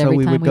of pocket so every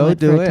we time would we go went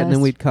do for a it, and then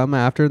test. we'd come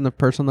after, and the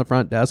person on the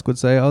front desk would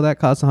say, "Oh, that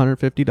costs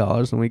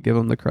 $150," and we'd give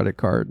them the credit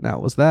card, and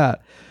that was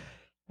that.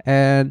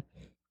 And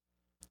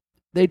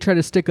they try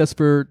to stick us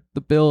for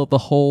the bill of the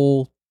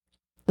whole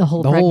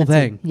pregnancy.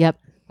 thing. Yep.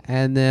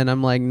 And then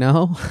I'm like,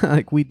 no,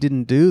 like, we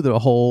didn't do the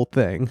whole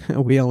thing.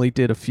 We only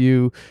did a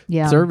few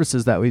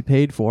services that we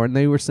paid for, and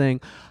they were saying,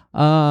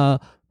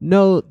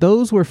 no,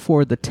 those were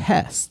for the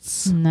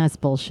tests. That's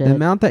bullshit. The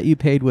amount that you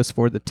paid was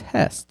for the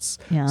tests.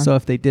 Yeah. So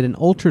if they did an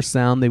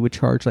ultrasound, they would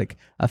charge like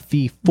a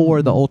fee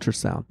for the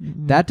ultrasound.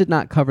 That did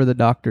not cover the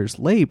doctor's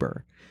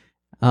labor.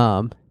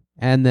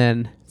 And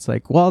then it's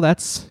like, well,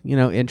 that's,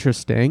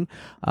 interesting.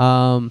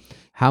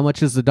 How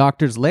much is the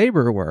doctor's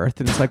labor worth?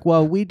 And it's like,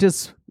 well,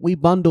 we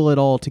bundle it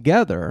all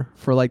together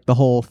for like the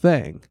whole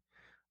thing.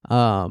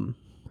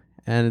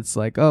 And it's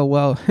like, oh,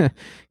 well,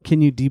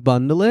 can you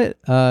debundle it?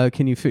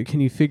 Can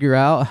you figure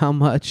out how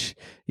much,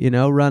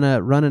 run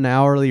an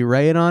hourly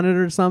rate on it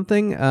or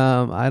something?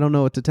 I don't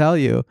know what to tell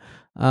you.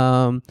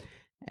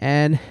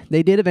 And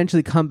they did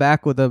eventually come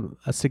back with a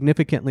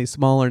significantly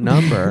smaller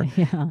number.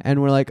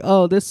 And we're like,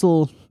 oh, this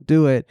will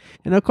do it.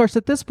 And of course,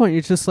 at this point,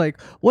 you're just like,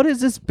 what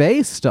is this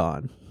based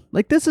on?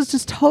 Like, this is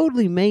just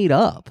totally made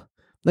up.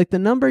 Like, the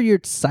number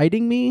you're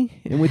citing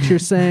me, in which you're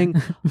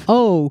saying,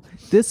 oh,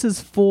 this is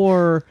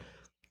for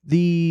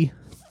the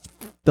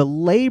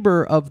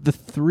labor of the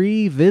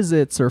 3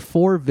 visits or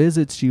 4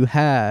 visits you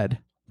had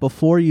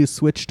before you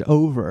switched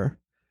over,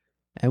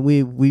 and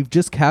we've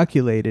just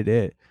calculated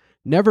it.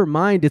 Never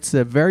mind, it's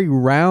a very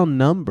round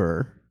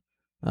number.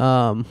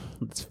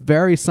 It's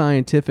very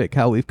scientific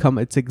how we've come.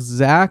 It's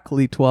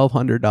exactly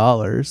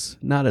 $1,200,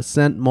 not a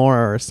cent more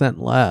or a cent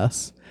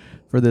less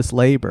for this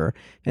labor.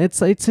 And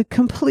it's a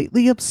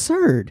completely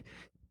absurd.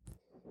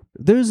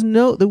 There was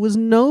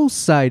no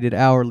cited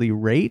hourly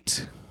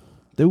rate.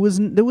 There was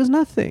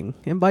nothing.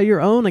 And by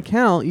your own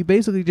account, you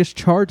basically just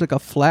charge like a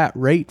flat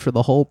rate for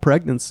the whole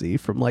pregnancy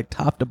from like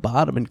top to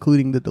bottom,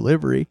 including the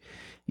delivery.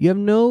 You have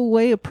no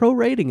way of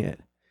prorating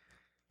it.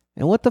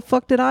 And what the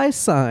fuck did I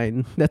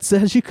sign that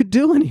says you could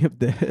do any of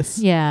this?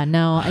 Yeah,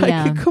 no,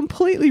 Like,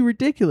 completely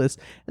ridiculous.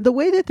 And the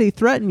way that they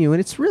threaten you, and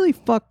it's really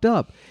fucked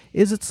up,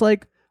 is it's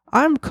like,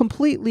 I'm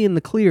completely in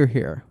the clear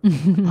here.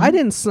 I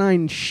didn't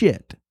sign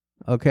shit,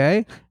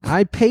 okay?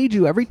 I paid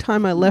you every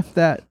time I left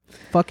that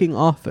fucking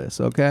office,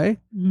 okay?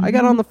 I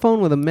got on the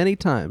phone with them many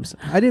times.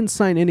 I didn't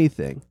sign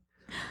anything,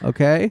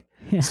 okay?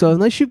 So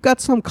unless you've got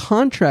some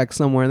contract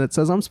somewhere that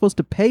says I'm supposed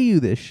to pay you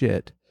this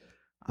shit,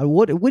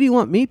 what do you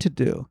want me to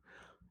do?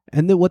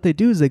 And then what they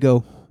do is they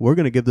go, we're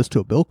going to give this to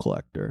a bill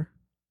collector.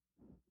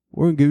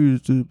 We're going to give you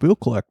to a bill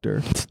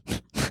collector.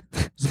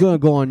 It's going to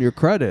go on your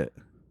credit.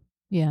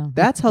 Yeah.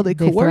 That's how they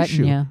coerce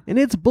you. you. And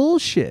it's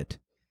bullshit.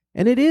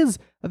 And it is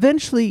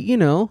eventually,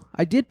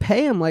 I did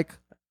pay him like,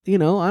 I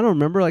don't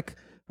remember, like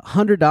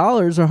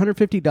 $100 or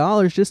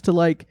 $150 just to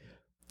like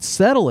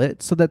settle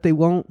it so that they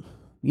won't,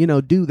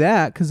 do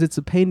that, because it's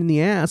a pain in the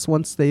ass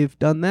once they've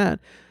done that.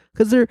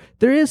 Because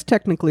there is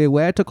technically a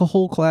way. I took a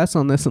whole class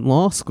on this in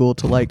law school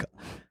to like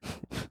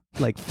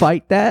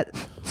fight that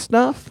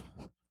stuff,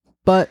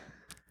 but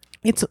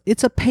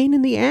it's a pain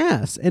in the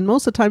ass. And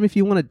most of the time, if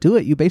you want to do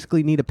it, you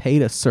basically need to pay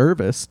a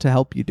service to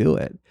help you do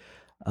it,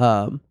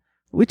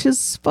 which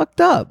is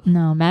fucked up.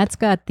 No, Matt's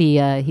got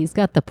he's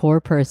got the poor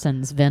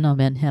person's venom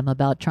in him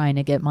about trying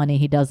to get money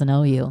he doesn't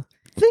owe you.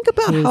 Think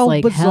about He's how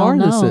like, bizarre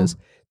 "Hell this no." is.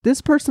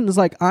 This person is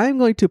like, I'm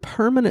going to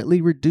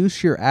permanently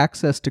reduce your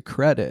access to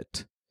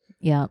credit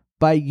Yeah.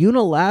 by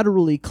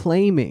unilaterally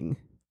claiming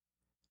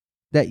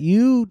that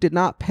you did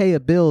not pay a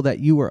bill that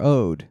you were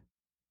owed,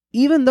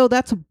 even though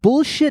that's a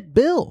bullshit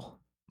bill.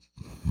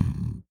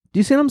 Do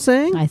you see what I'm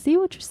saying? I see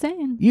what you're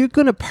saying. You're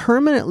going to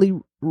permanently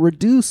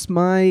reduce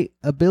my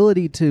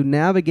ability to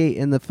navigate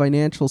in the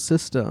financial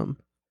system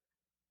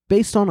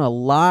based on a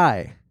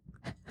lie.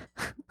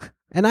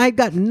 And I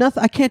got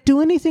nothing. I can't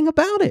do anything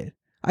about it.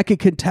 I could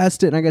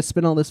contest it, and I got to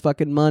spend all this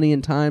fucking money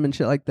and time and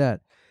shit like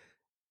that.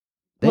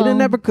 They Well-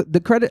 didn't ever the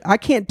credit. I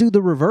can't do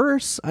the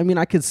reverse. I mean,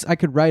 I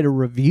could write a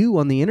review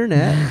on the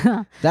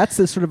internet. That's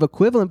the sort of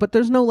equivalent, but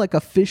there's no like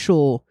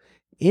official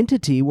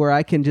entity where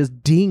I can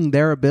just ding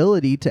their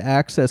ability to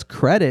access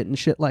credit and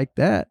shit like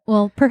that.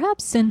 Well,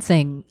 perhaps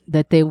sensing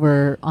that they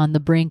were on the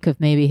brink of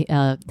maybe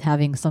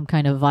having some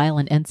kind of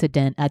violent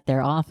incident at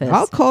their office.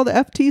 I'll call the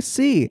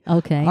FTC.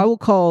 Okay. I will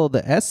call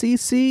the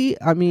SEC.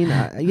 I mean,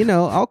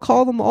 I'll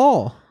call them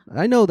all.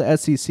 I know the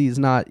SEC is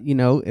not,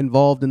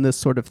 involved in this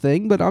sort of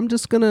thing, but I'm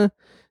just going to,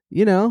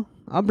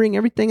 I'll bring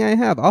everything I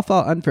have. I'll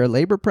file unfair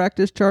labor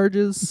practice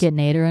charges Get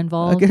Nader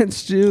involved.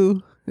 against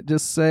you.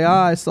 Just say,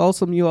 I saw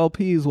some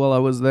ULPs while I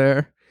was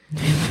there.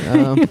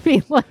 You'd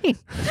be like,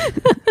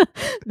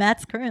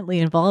 Matt's currently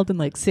involved in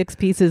like 6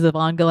 pieces of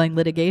ongoing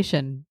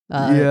litigation.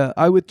 Yeah,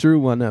 I withdrew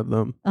one of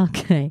them.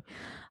 Okay.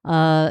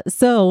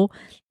 So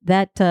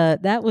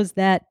that was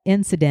that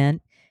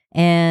incident,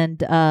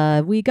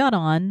 and we got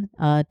on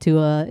to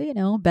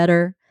a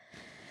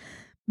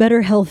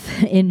better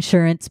health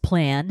insurance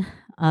plan.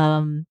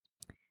 And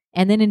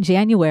then in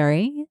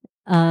January,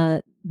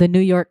 the New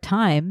York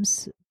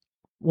Times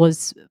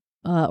was,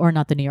 or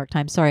not the New York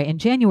Times, sorry. In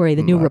January,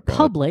 the New My bad.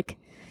 Republic,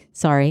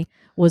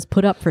 was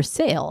put up for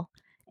sale,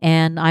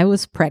 and I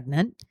was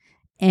pregnant.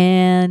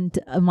 And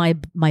my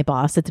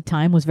boss at the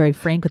time was very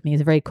frank with me.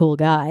 He's a very cool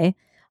guy,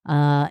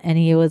 and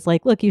he was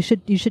like, "Look, you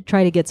should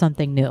try to get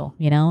something new.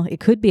 It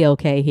could be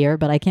okay here,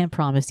 but I can't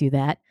promise you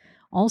that."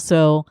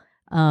 Also,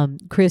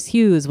 Chris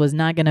Hughes was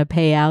not going to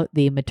pay out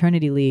the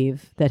maternity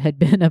leave that had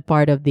been a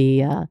part of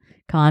the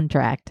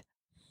contract,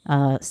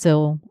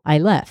 so I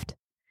left.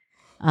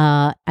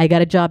 I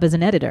got a job as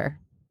an editor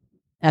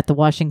at the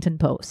Washington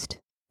Post.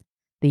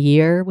 The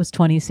year was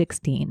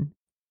 2016.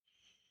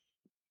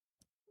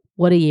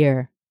 What a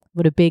year.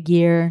 What a big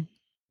year.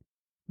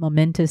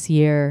 Momentous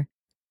year.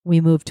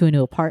 We moved to a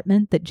new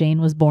apartment that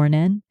Jane was born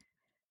in.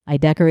 I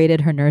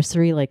decorated her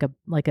nursery like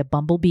a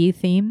bumblebee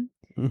theme.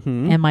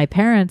 Mm-hmm. And my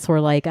parents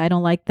were like, I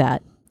don't like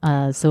that.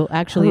 So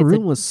actually, Her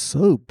room was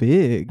so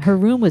big. her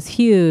room was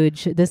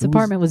huge. This It was-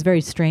 apartment was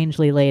very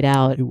strangely laid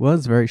out. It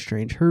was very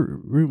strange. Her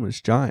room was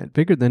giant,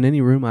 bigger than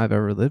any room I've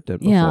ever lived in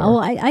before. Yeah. Well,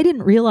 I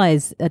didn't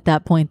realize at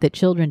that point that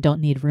children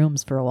don't need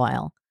rooms for a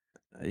while.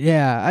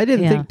 Yeah, I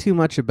didn't Yeah. think too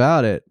much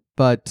about it,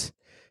 but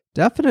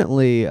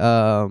definitely,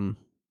 for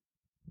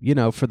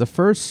the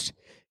first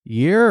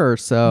year or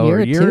so, Year or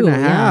or year and two, a yeah.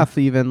 half,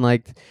 even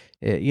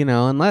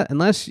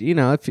unless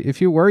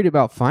if you're worried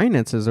about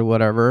finances or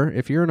whatever,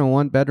 if you're in a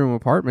 1-bedroom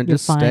apartment, You're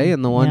just fine. stay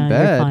in the one Yeah,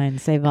 bed. You're fine.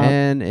 Save up.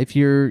 And if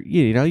you're,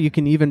 you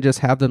can even just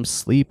have them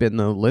sleep in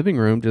the living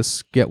room.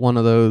 Just get one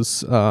of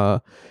those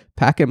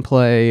pack and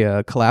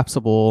play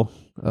collapsible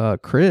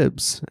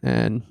cribs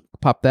and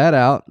pop that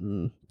out,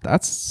 and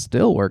that's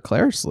still where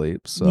Claire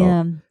sleeps. So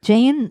Yeah.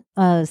 Jane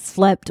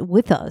slept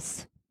with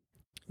us.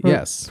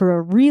 yes, For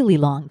a really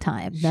long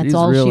time. That's she's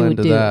all real she would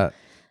into do. that.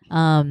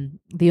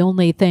 The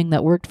only thing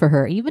that worked for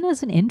her, even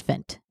as an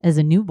infant, as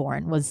a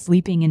newborn, was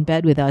sleeping in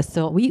bed with us.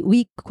 So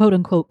we quote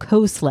unquote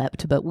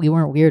co-slept, but we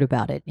weren't weird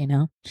about it,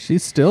 She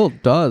still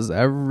does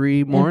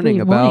every morning.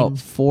 Every morning. About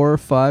 4 or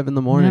 5 in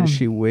the morning. Yeah.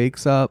 She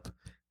wakes up,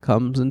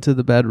 comes into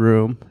the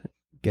bedroom,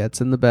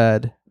 gets in the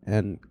bed,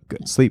 and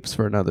sleeps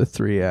for another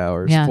 3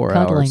 hours, Yeah, 4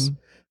 cuddling. hours.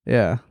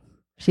 Yeah.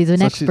 She's an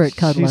So expert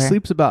cuddler. She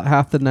sleeps about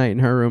half the night in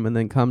her room and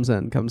then comes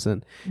in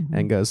Mhm.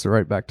 and goes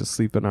right back to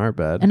sleep in our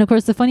bed. And of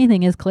course, the funny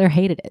thing is, Claire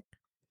hated it.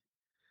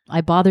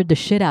 I bothered the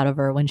shit out of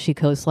her when she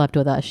co-slept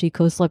with us. She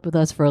co-slept with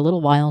us for a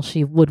little while.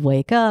 She would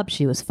wake up.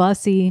 She was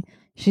fussy.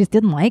 She just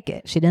didn't like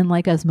it. She didn't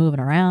like us moving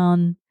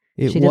around.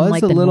 It She didn't was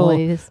like a the little.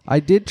 noise. I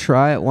did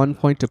try at one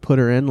point to put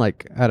her in,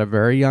 like at a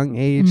very young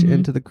age, Mhm.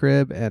 into the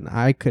crib, and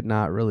I could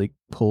not really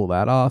pull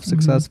that off Mhm.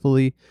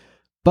 successfully.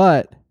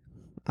 But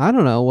I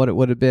don't know what it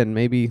would have been,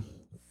 maybe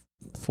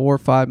 4 or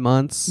 5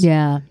 months.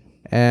 Yeah,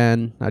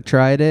 And I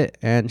tried it,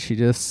 and she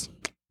did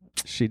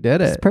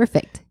it's it.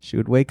 perfect. She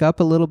would wake up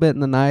a little bit in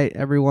the night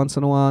every once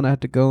in a while, and I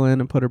had to go in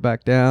and put her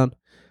back down.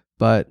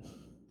 But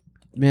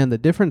man, the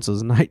difference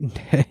was night and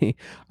day.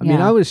 I mean,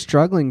 Yeah. I was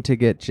struggling to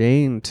get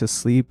Jane to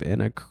sleep in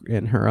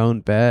her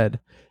own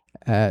bed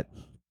at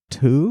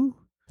 2.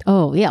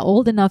 Oh, yeah,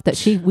 old enough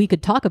that we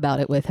could talk about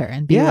it with her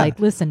and be Yeah. like,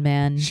 listen,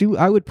 man.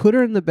 I would put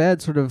her in the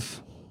bed sort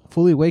of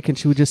fully awake, and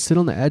she would just sit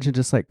on the edge and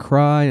just like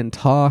cry and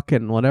talk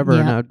and whatever.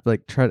 And Yeah. I'd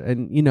like try,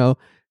 and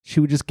she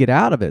would just get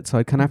out of it. So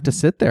I kind of have to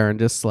sit there and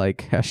just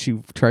like, as she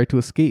tried to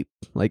escape,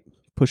 like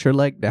push her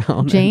leg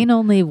down. Jane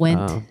only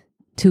went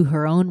to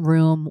her own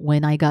room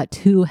when I got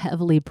too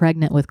heavily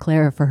pregnant with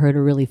Clara for her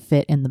to really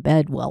fit in the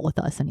bed well with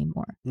us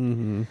anymore.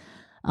 Mm-hmm.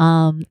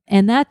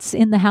 And that's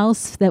in the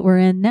house that we're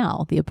in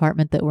now, the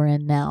apartment that we're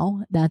in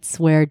now. That's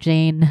where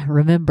Jane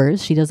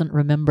remembers. She doesn't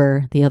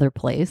remember the other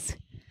place.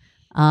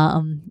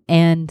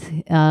 And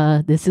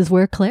this is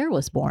where Claire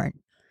was born.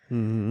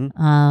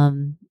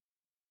 Mm-hmm.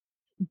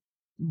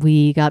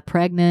 We got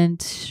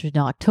pregnant in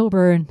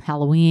October and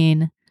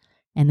Halloween,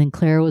 and then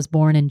Claire was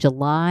born in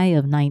July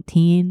of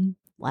 19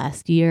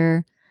 last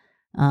year.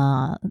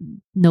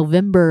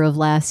 November of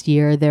last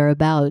year,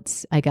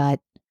 thereabouts, I got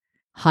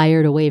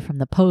hired away from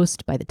the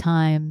Post by the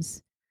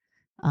Times.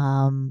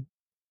 And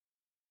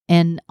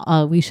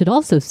we should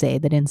also say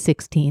that in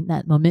 16,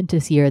 that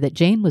momentous year that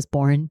Jane was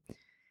born,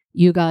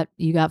 you got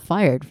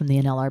fired from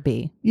the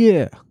NLRB.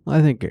 Yeah,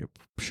 I think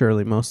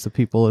surely most of the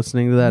people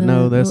listening to that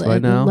know this by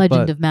now.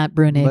 Legend but, of Matt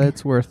Brunig. but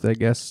it's worth, I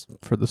guess,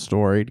 for the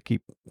story to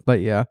keep.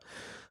 But yeah,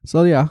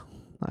 so yeah,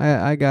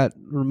 I got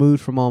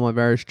removed from all my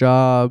various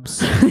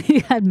jobs. You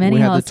had many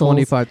we had hustles.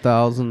 the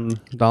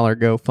 $25,000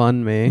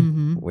 GoFundMe,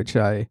 Mhm. which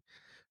I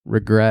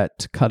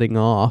regret cutting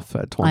off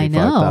at I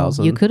know.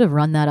 $25,000. You could have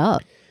run that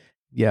up.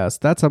 Yes,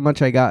 that's how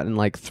much I got in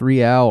like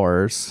 3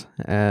 hours,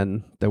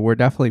 and there were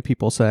definitely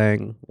people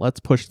saying, "Let's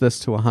push this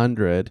to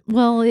 100."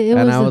 Well, it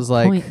And was I a was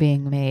like- point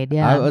being made.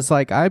 Yeah. I was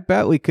like, I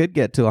bet we could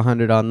get to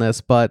 100 on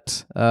this,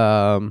 but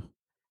I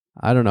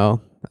don't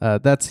know.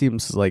 That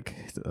seems like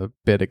a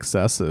bit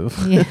excessive.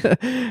 Yeah.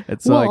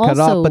 And so Well, I cut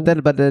also- off, but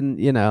then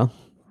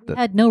I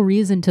had no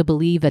reason to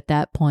believe at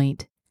that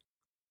point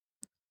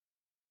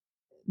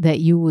that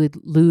you would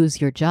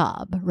lose your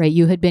job, right?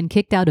 You had been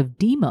kicked out of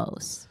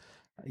Demos.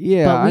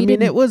 yeah, But we I mean,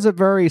 didn't- it was a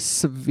very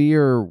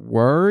severe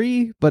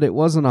worry, but it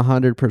wasn't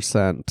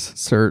 100%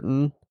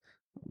 certain.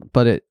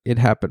 But it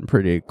happened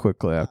pretty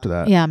quickly after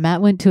that. Yeah,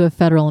 Matt went to a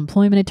federal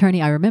employment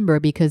attorney. I remember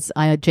because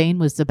Jane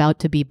was about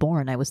to be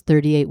born. I was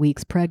 38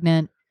 weeks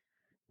pregnant.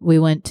 We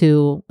went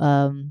to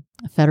a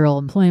federal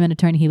employment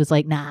attorney. He was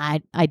like, "Nah,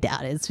 I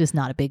doubt it. It's just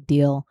not a big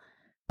deal."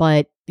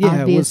 But Yeah, it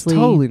was obviously,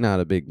 totally not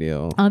a big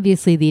deal.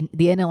 obviously, the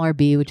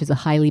NLRB, which is a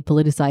highly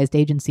politicized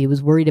agency,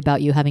 was worried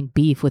about you having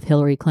beef with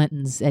Hillary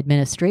Clinton's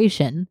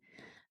administration.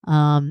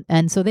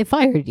 And so they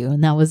fired you,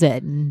 and that was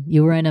it. And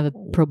you were in a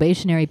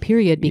probationary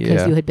period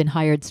because Yeah. you had been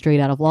hired straight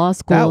out of law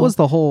school. That was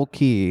the whole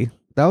key.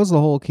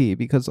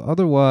 Because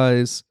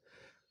otherwise,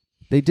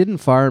 they didn't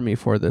fire me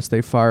for this.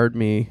 They fired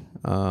me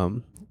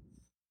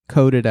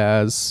coded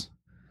as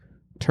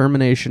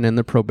termination in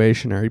the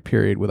probationary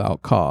period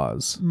without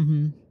cause.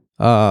 Mhm.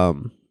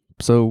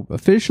 So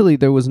officially,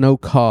 there was no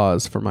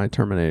cause for my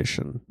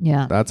termination.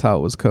 Yeah. That's how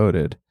it was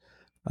coded,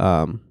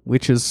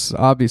 which is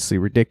obviously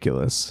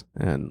ridiculous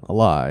and a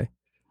lie.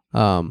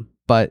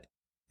 But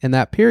in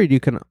that period, you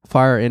can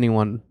fire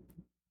anyone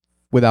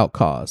without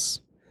cause.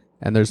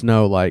 And there's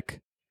no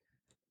like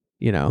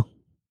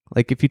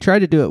if you try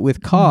to do it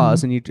with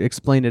cause and you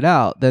explain it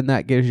out, then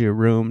that gives you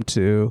room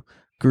to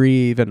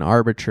grieve and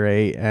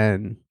arbitrate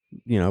and,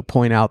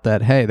 point out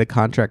that, hey, the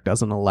contract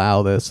doesn't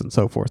allow this and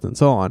so forth and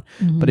so on.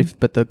 Mhm.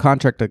 But the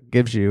contract that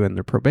gives you in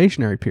the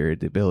probationary period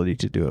the ability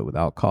to do it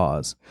without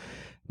cause.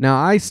 Now,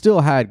 I still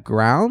had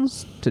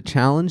grounds to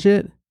challenge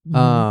it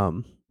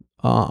Mhm.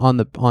 on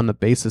the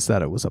basis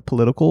that it was a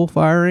political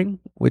firing,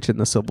 which in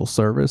the civil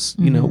service,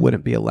 Mhm.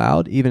 wouldn't be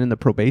allowed, even in the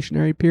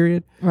probationary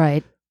period.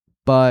 Right.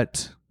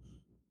 But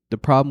the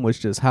problem was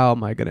just, how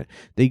am I going to...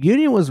 The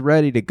union was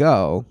ready to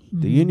go.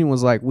 The Mhm. union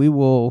was like, we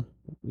will...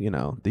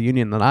 the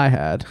union that I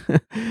had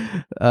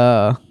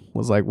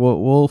was like,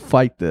 we'll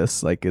fight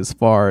this like as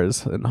far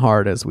as and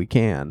hard as we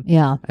can.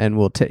 Yeah. And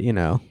we'll take,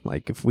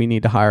 like if we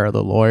need to hire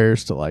the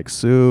lawyers to like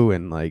sue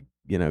and like,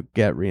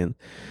 get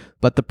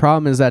but the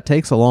problem is that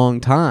takes a long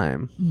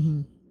time.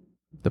 Mhm.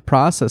 The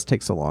process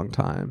takes a long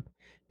time.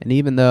 And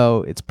even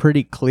though it's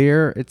pretty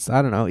clear,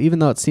 even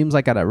though it seems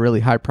like at a really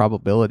high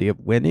probability of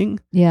winning,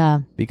 Yeah.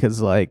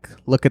 because like,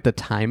 look at the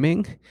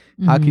timing.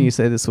 How can Mhm. you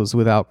say this was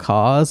without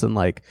cause? And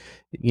like,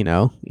 in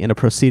a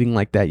proceeding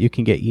like that, you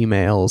can get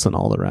emails and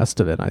all the rest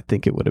of it. I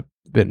think it would have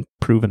been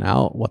proven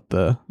out what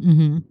the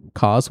Mhm.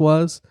 cause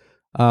was.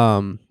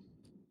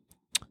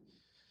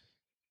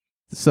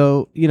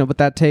 So, but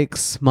that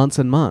takes months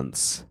and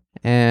months,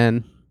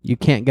 and you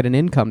can't get an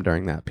income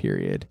during that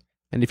period.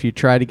 And if you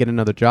try to get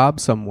another job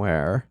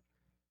somewhere,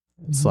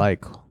 it's Mhm.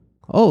 like,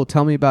 oh,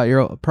 tell me about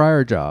your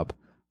prior job.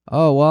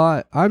 Oh,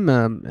 well, I'm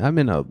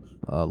in a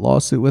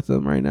lawsuit with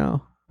them right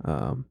now.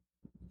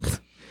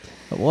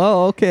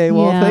 Well, okay.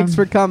 Well, Yeah. thanks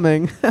for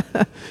coming.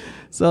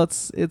 So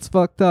it's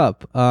fucked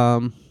up.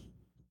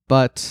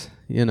 But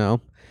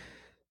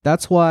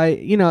that's why,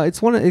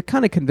 it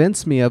kind of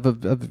convinced me of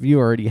a view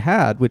I already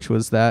had, which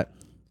was that,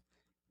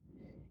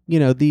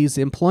 these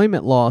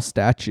employment law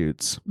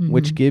statutes,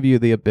 which give you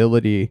the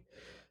ability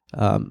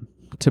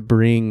to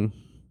bring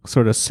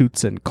sort of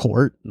suits in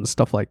court and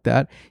stuff like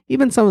that.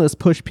 Even some of this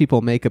push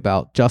people make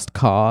about just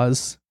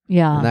cause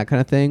Yeah. and that kind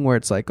of thing, where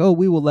it's like, oh,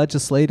 we will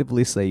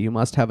legislatively say you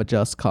must have a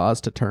just cause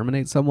to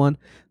terminate someone.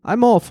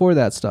 I'm all for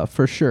that stuff,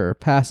 for sure.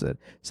 Pass it.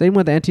 Same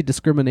with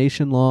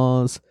anti-discrimination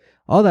laws,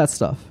 all that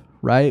stuff,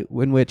 right?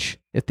 In which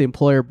if the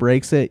employer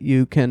breaks it,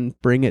 you can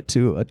bring it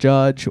to a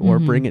judge or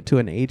bring it to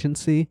an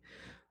agency.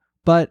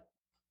 But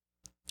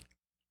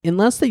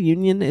unless the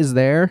union is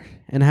there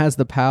and has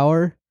the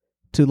power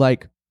to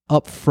like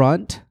up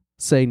front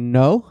say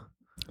no,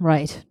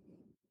 Right.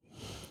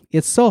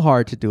 it's so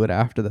hard to do it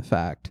after the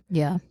fact.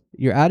 Yeah.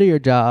 You're out of your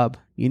job.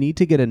 You need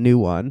to get a new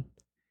one.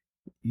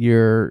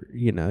 You're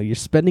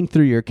spending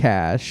through your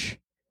cash.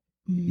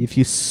 If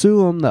you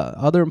sue them, the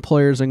other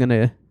employers they're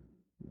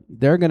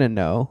going to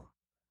know,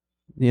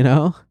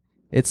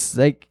 it's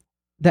like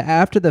the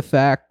after the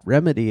fact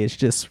remedy is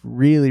just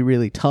really,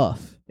 really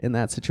tough in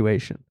that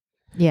situation.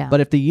 Yeah.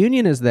 But if the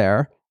union is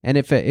there, and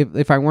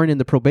if I weren't in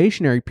the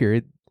probationary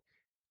period,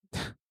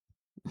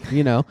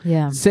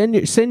 yeah.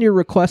 send your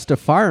request to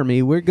fire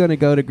me. We're going to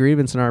go to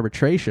grievance and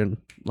arbitration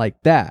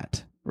like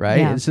that, right?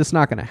 Yeah. It's just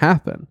not going to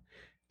happen.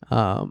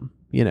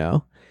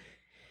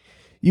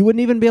 You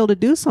wouldn't even be able to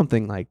do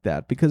something like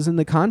that because in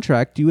the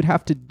contract you would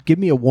have to give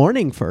me a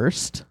warning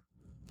first,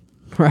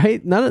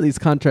 right? None of these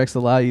contracts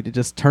allow you to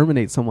just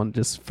terminate someone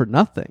just for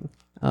nothing.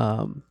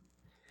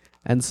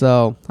 And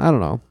so I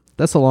don't know.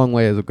 That's a long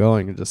way of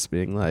going and just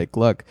being like,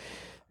 look,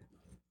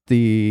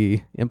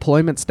 the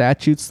employment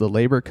statutes, the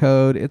labor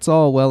code, it's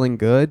all well and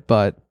good,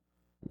 but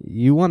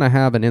you want to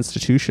have an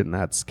institution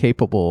that's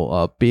capable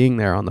of being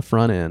there on the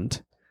front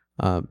end.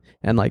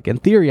 And like in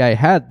theory, I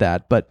had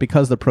that, but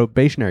because of the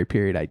probationary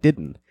period, I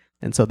didn't.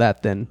 And so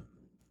that then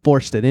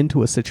forced it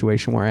into a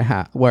situation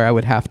where I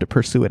would have to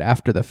pursue it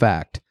after the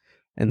fact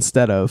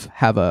instead of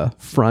have a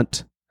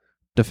front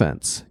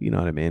defense. You know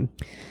what I mean?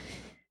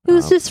 It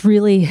was just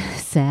really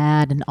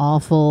sad and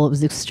awful. It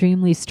was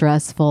extremely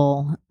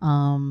stressful.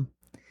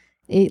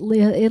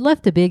 It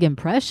left a big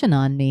impression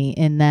on me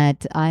in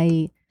that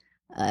I,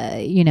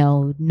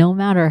 no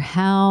matter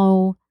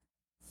how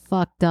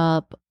fucked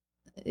up,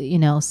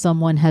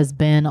 someone has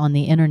been on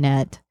the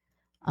internet,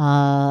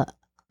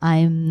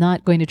 I'm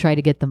not going to try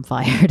to get them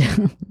fired.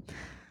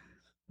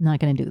 Not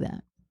going to do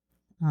that.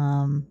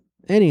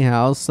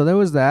 Anyhow, so there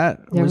was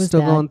that. We're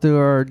still going through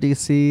our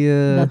DC.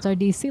 That's our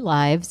DC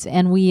lives,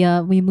 and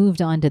we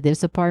moved on to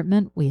this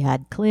apartment. We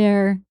had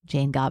Claire.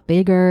 Jane got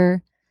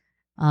bigger.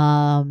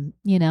 That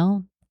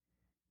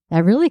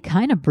really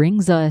kind of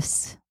brings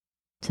us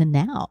to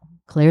now.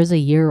 Claire's a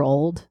year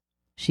old.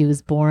 She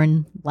was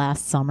born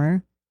last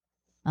summer.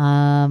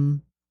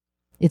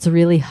 It's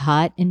really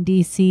hot in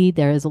DC.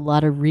 There is a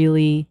lot of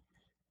really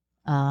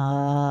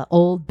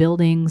old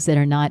buildings that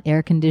are not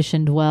air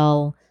conditioned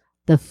well.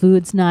 The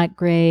food's not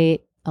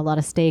great. A lot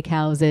of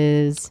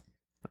steakhouses.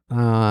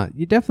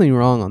 You're definitely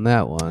wrong on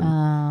that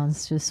one.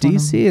 It's just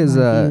DC is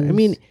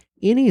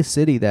any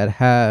city that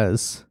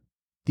has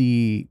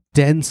the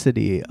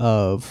density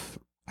of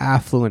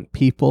affluent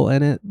people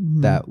in it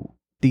that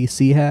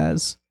DC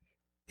has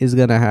is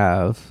going to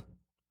have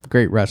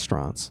great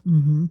restaurants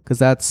because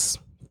that's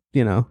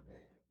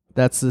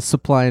the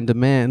supply and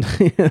demand.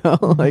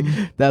 Like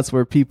that's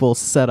where people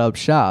set up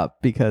shop,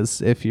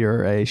 because if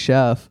you're a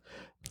chef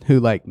who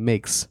like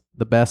makes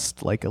the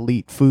best like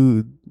elite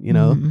food,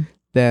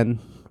 then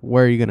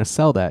where are you going to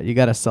sell that? You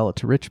got to sell it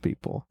to rich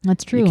people.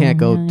 That's true. You can't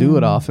go do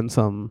it off in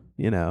some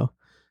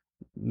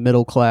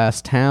middle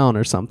class town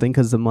or something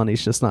because the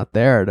money's just not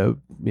there to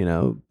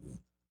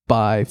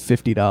buy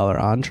 $50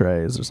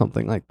 entrees or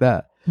something like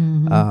that.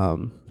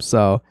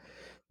 So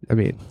I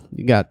mean,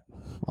 you got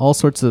all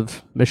sorts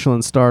of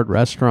Michelin starred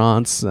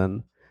restaurants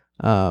and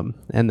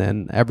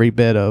then every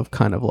bit of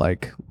kind of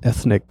like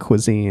ethnic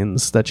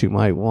cuisines that you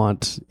might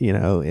want,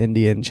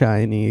 Indian,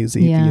 Chinese,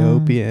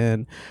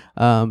 Ethiopian,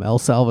 El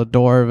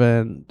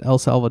Salvadoran.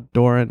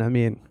 I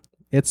mean,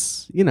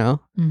 it's,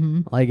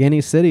 like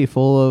any city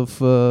full of,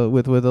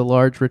 with a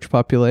large, rich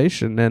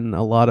population and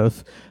a lot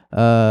of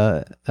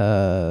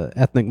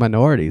ethnic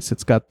minorities.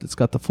 It's got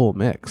the full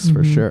mix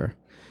for sure.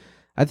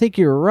 I think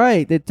you're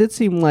right. It did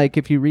seem like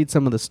if you read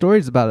some of the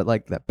stories about it,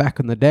 like that back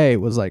in the day,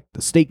 it was like the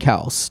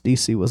steakhouse.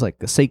 DC was like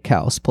the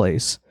steakhouse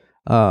place.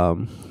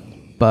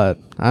 But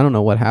I don't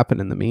know what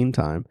happened in the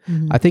meantime.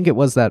 I think it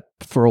was that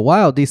for a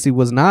while, DC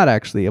was not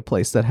actually a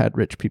place that had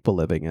rich people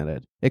living in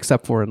it,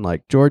 except for in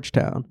like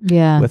Georgetown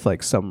with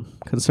like some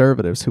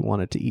conservatives who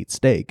wanted to eat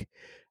steak.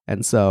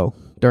 And so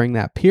during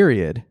that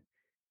period,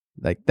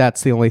 like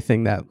that's the only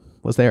thing that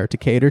was there to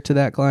cater to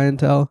that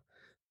clientele.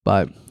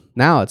 But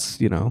now it's,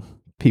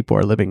 people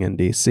are living in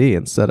DC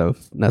instead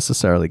of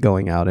necessarily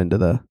going out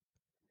into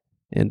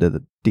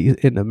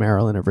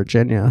Maryland or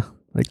Virginia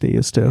like they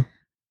used to.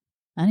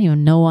 I don't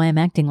even know why I'm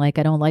acting like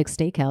I don't like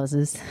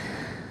steakhouses.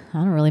 I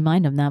don't really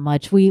mind them that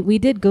much. We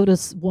did go to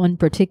one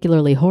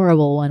particularly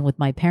horrible one with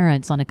my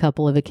parents on a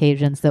couple of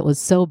occasions that was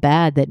so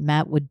bad that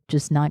Matt would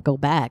just not go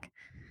back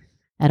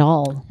at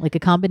all. Like a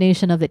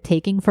combination of it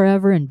taking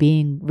forever and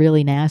being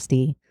really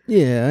nasty.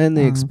 Yeah, and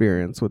the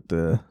experience with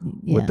the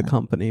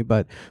company,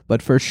 but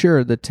for sure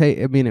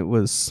I mean, it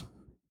was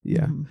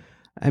Mhm.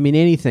 I mean,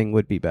 anything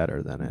would be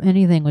better than it.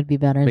 Anything would be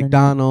better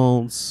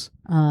McDonald's,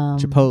 than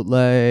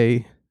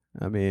Chipotle.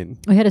 I mean,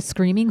 we had a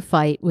screaming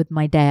fight with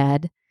my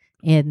dad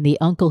in the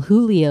Uncle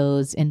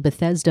Julio's in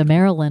Bethesda,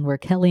 Maryland, where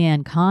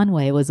Kellyanne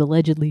Conway was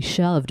allegedly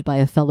shoved by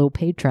a fellow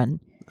patron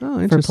oh,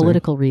 for interesting.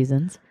 political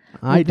reasons.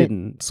 I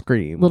didn't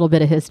scream. Little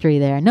bit of history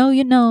there. No,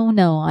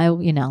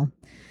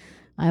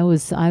 I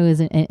was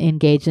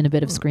engaged in a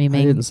bit of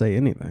screaming. I didn't say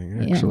anything,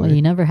 Yeah, actually. well,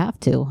 you never have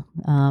to.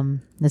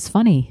 It's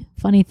funny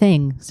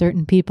thing.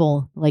 Certain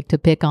people like to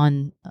pick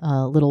on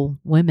little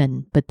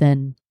women, but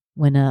then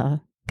when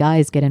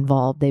guys get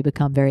involved, they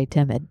become very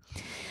timid.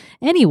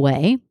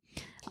 Anyway,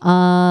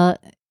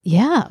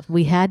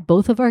 we had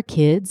both of our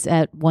kids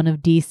at one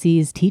of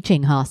DC's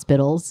teaching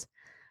hospitals,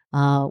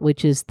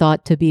 which is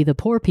thought to be the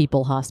poor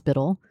people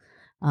hospital.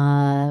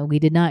 We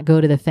did not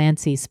go to the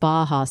fancy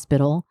spa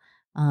hospital.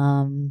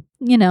 I don't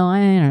know.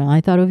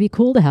 I thought it would be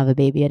cool to have a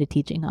baby at a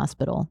teaching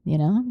hospital.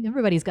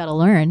 Everybody's got to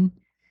learn,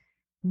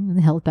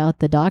 help out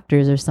the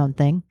doctors or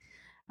something.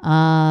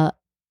 And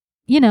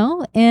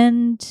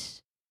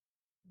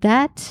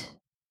that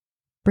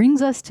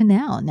brings us to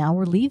now. Now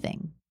we're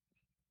leaving.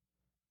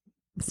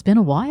 It's been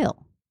a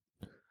while.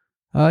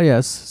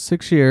 Yes,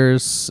 6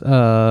 years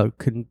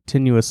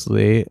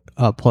continuously,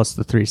 plus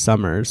the 3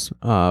 summers.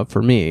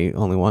 For me,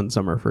 only 1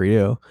 summer for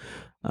you.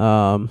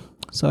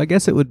 So I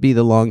guess it would be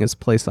the longest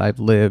place I've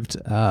lived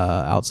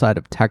outside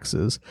of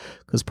Texas,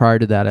 because prior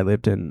to that I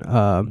lived in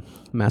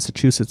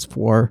Massachusetts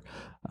for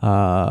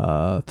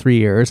 3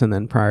 years, and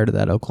then prior to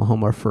that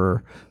Oklahoma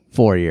for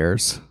 4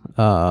 years.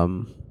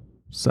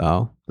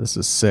 So this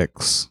is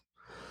 6.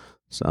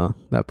 So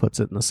that puts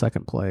it in the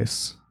second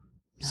place.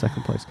 I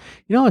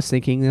was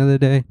thinking the other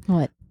day,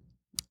 What?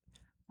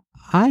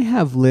 I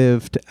have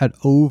lived at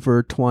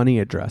over 20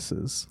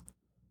 addresses.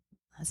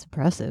 That's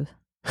impressive.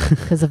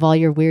 Because of all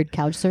your weird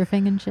couch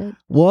surfing and shit?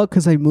 Well,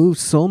 because I moved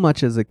so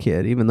much as a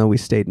kid, even though we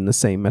stayed in the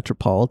same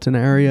metropolitan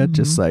area,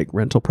 just like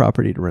rental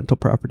property to rental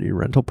property to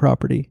rental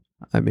property.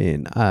 I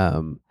mean,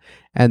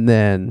 and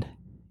then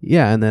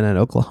in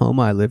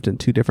Oklahoma, I lived in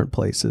 2 different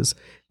places.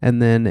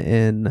 And then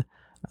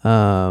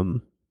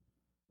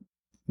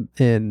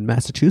in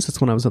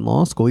Massachusetts, when I was in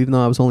law school, even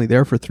though I was only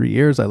there for 3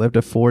 years, I lived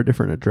at 4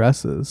 different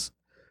addresses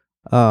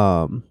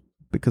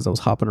because I was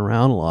hopping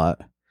around a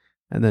lot.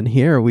 And then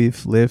here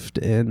we've lived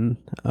in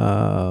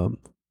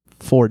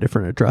 4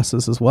 different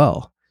addresses as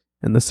well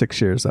in the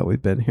 6 years that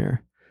we've been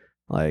here.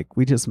 Like,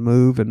 we just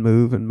move and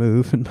move and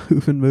move and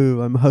move and move.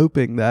 I'm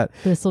hoping that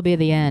This will be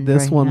the end.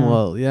 this right one now.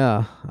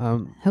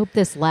 will, Hope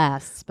this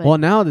lasts. But well,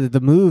 now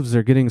the moves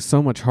are getting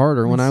so much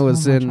harder. When It's I so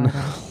was much in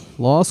harder.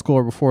 law school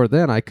or before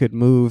then, I could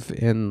move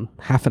in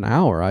half an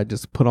hour. I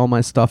just put all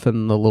my stuff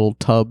in the little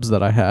tubs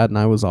that I had, and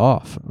I was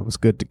off. I was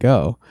good to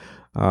go.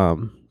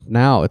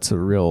 Now it's a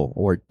real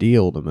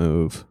ordeal to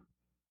move.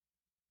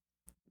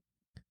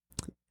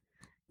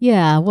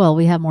 Yeah, well,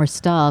 we have more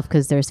stuff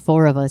because there's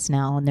 4 of us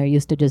now, and there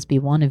used to just be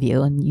 1 of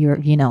you, and you're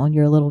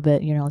a little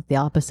bit, the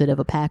opposite of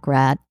a pack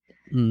rat.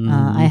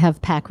 I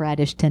have pack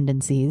ratish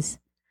tendencies.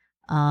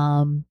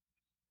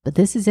 But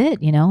this is it,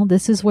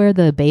 this is where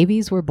the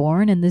babies were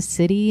born in this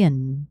city,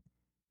 and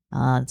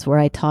it's where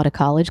I taught a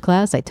college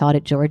class. I taught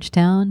at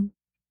Georgetown.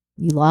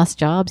 You lost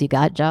jobs, you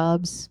got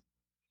jobs.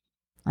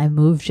 I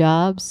moved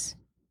jobs.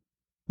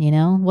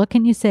 What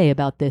can you say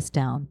about this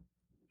town?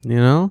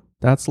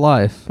 That's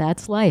life.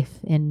 That's life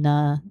in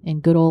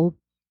good old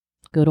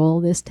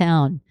this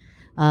town.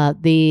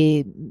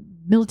 The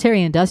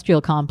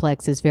military-industrial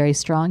complex is very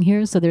strong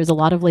here, so there's a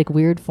lot of like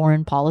weird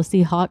foreign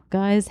policy hawk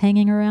guys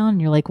hanging around.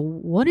 And you're like,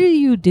 what do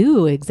you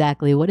do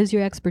exactly? What is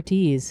your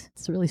expertise?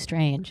 It's really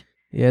strange.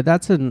 Yeah,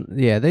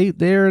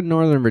 they're in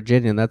Northern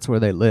Virginia, and that's where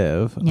they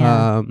live.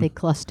 Yeah, they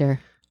cluster.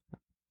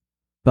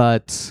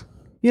 But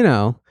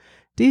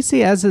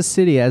DC as a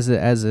city, as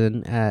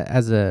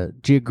a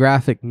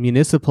geographic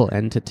municipal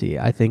entity,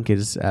 I think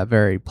is a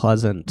very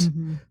pleasant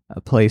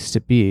place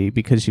to be,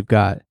 because you've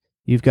got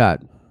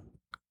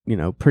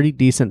pretty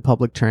decent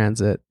public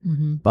transit,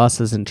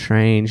 buses and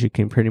trains. You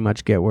can pretty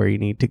much get where you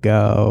need to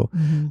go.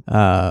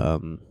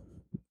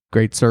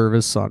 Great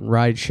service on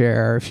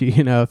rideshare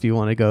if you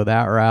want to go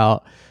that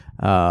route.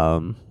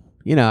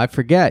 I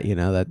forget,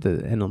 that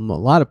in a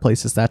lot of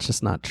places that's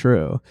just not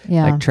true.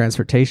 Yeah. Like,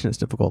 transportation is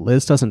difficult.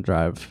 Liz doesn't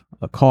drive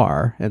a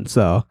car, and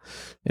so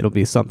it'll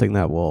be something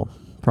that we'll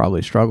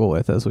probably struggle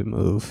with as we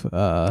move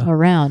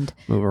around.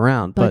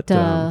 But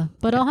I'll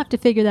have to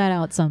figure that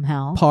out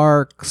somehow.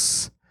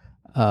 Parks,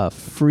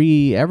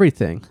 free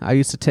everything. I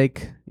used to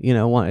take,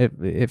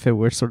 if it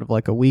were sort of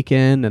like a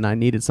weekend and I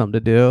needed something to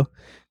do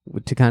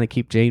to kind of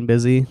keep Jane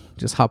busy,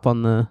 just hop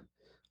on the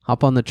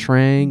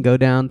train, go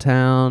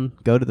downtown,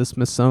 go to the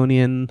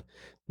Smithsonian,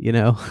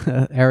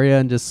 area,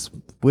 and just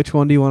which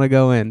one do you want to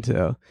go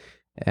into?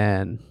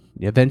 And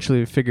eventually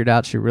we figured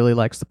out she really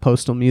likes the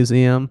Postal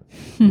Museum.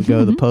 We go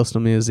to the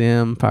Postal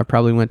Museum. I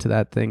probably went to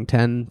that thing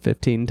 10,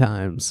 15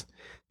 times.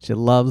 She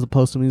loves the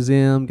Postal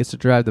Museum, gets to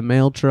drive the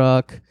mail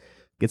truck,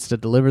 gets to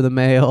deliver the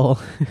mail,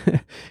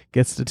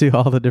 gets to do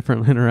all the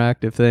different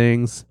interactive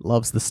things,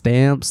 loves the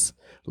stamps,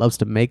 loves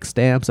to make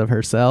stamps of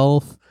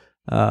herself.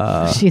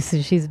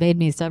 She's made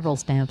me several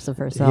stamps of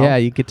herself. Yeah,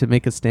 you get to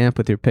make a stamp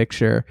with your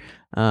picture.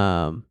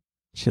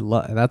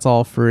 That's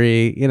all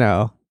free.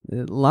 A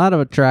lot of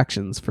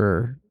attractions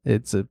for.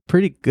 It's a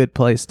pretty good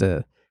place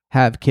to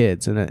have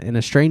kids in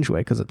a strange way,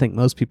 because I think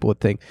most people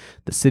would think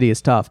the city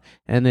is tough,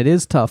 and it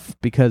is tough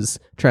because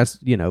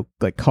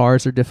like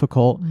cars are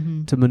difficult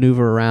to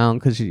maneuver around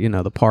because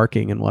the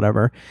parking and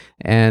whatever,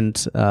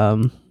 and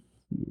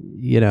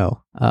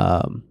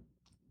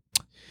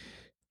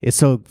it's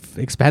so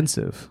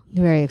expensive.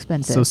 Very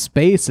expensive. So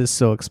space is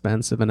so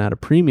expensive and at a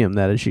premium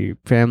that as your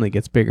family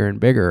gets bigger and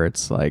bigger,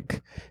 it's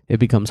like it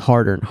becomes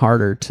harder and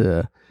harder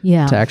to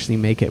actually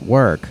make it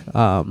work.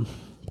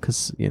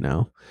 Because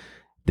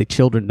the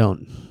children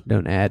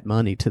don't add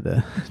money to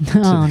the.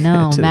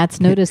 No.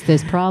 Matt's noticed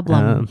this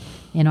problem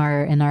in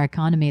our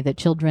economy, that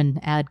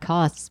children add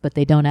costs, but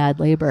they don't add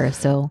labor.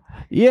 So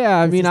yeah,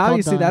 I mean,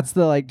 obviously that's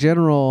the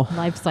general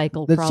life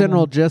cycle. The problem.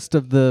 general gist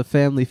of the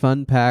Family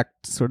Fun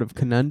Pact sort of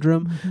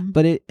conundrum,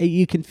 but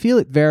you can feel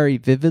it very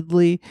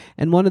vividly.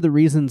 And one of the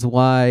reasons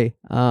why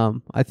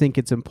I think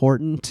it's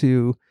important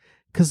to,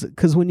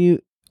 because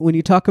when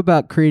you talk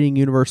about creating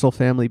universal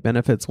family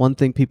benefits, one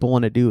thing people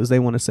want to do is they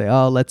want to say,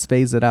 oh, let's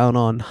phase it out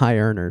on high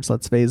earners.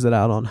 Let's phase it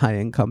out on high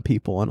income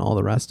people and all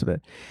the rest of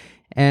it.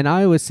 And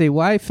I always say,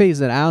 why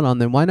phase it out on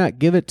them? Why not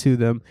give it to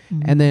them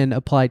and then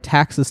apply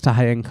taxes to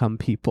high income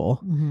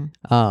people?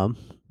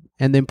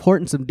 And the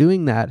importance of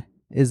doing that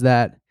is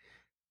that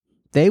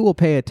they will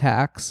pay a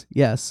tax,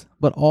 yes,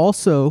 but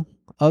also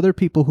other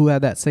people who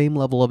have that same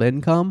level of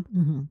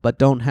income but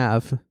don't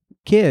have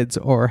kids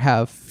or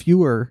have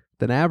fewer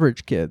than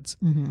average kids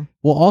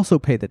will also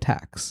pay the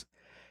tax.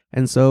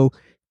 And so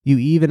you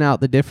even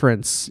out the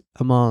difference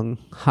among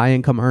high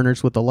income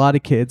earners with a lot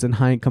of kids and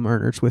high income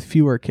earners with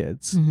fewer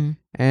kids.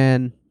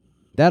 And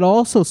that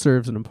also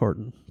serves an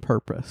important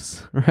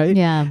purpose, right?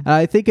 Yeah.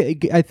 I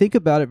think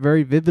about it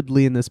very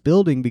vividly in this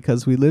building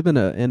because we live in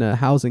a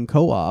housing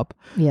co-op.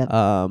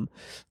 Yeah.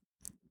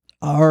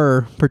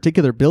 Our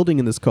particular building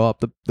in this co-op,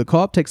 the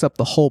co-op takes up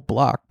the whole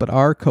block, but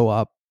our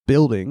co-op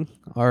building,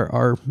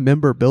 our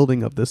member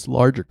building of this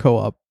larger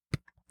co-op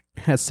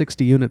has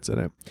 60 units in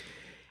it.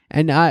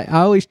 And I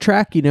always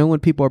track, when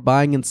people are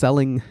buying and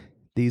selling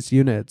these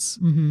units.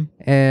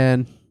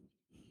 And,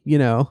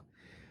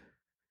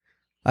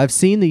 I've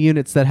seen the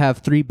units that have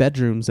 3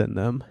 bedrooms in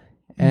them,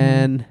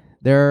 and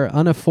they're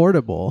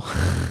unaffordable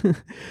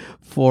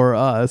for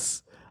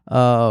us.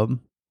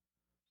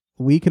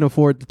 We can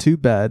afford the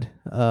 2-bed,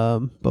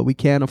 but we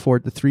can't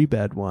afford the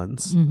 3-bed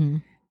ones.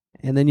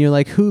 And then you're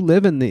like, who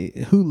lives in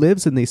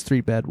these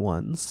 3-bed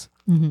ones?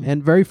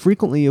 And very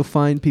frequently you'll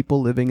find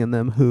people living in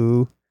them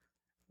who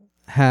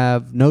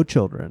have no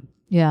children.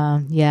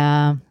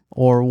 Yeah.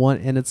 Or one,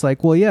 and it's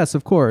like, well, yes,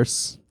 of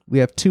course, we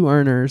have 2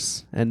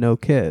 earners and no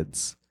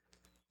kids.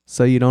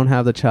 So you don't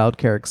have the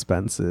childcare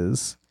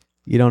expenses.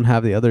 You don't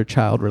have the other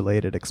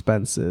child-related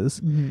expenses.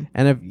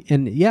 And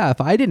if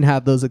I didn't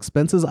have those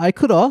expenses, I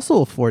could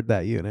also afford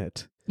that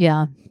unit.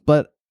 Yeah.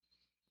 But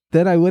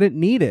then I wouldn't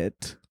need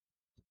it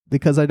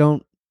because I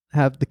don't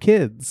have the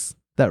kids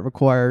that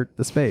require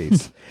the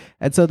space.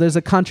 And so there's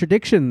a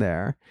contradiction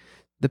there.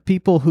 The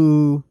people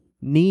who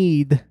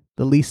need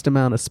the least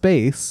amount of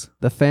space,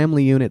 the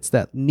family units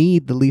that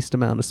need the least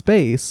amount of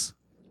space,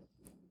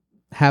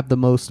 have the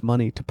most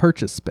money to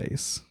purchase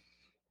space.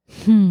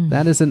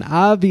 That is an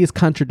obvious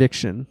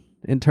contradiction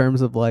in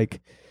terms of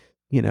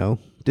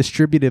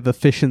distributive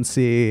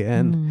efficiency,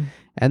 and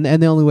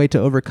the only way to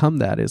overcome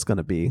that is going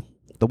to be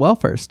the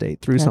welfare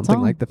state through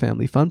something like the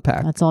Family Fun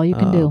Pact. That's all you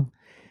can do.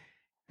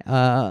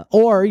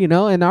 Or,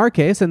 in our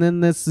case, and then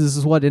this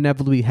is what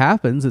inevitably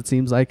happens, it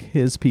seems like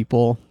his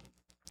people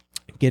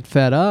get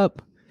fed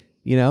up.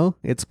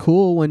 It's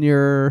cool when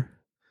you're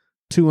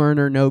 2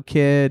 earner, no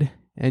kid,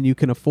 and you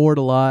can afford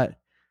a lot.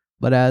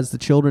 But as the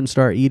children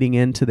start eating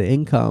into the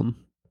income,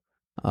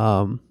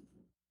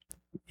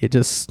 it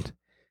just,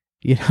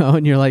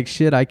 and you're like,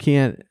 shit, I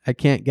can't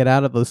get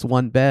out of this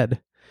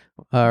 1-bed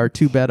or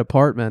 2-bed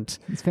apartment.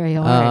 It's very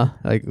hard.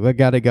 I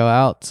got to go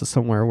out to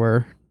somewhere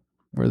where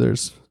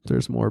there's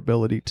more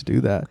ability to do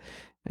that.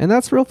 And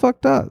that's real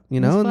fucked up,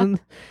 and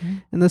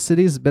the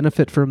cities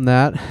benefit from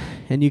that.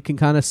 And you can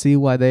kind of see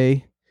why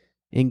they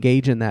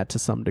engage in that to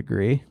some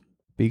degree,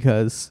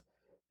 because,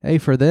 hey,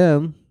 for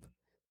them,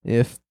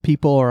 if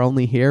people are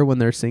only here when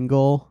they're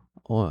single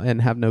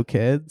and have no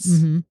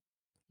kids,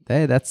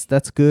 hey, that's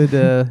good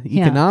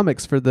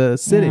economics for the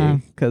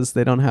city, because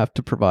they don't have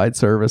to provide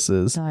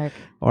services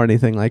or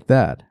anything like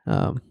that.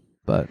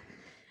 But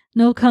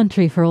no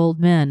country for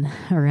old men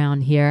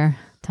around here.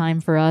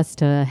 Time for us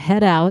to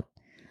head out.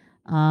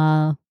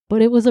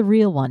 But it was a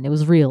real one. It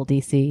was real,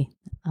 DC.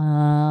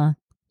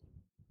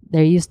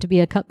 there used to be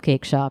a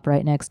cupcake shop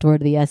right next door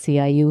to the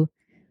SEIU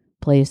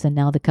place, and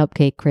now the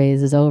cupcake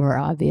craze is over,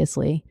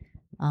 obviously.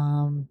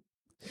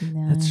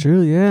 That's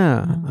true.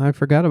 Yeah. Yeah. I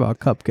forgot about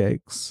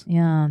cupcakes.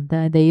 Yeah,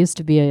 they used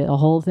to be a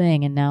whole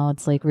thing, and now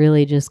it's like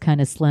really just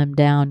kind of slimmed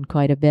down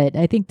quite a bit.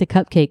 I think the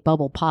cupcake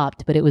bubble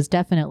popped, but it was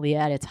definitely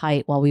at its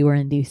height while we were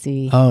in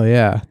DC. Oh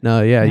yeah,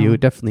 no, yeah, you Yeah. would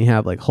definitely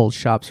have like whole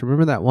shops.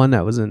 Remember that one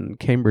that was in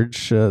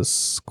Cambridge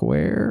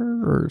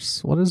Square, or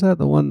what is that?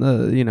 The one,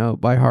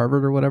 by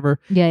Harvard or whatever.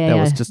 Yeah, That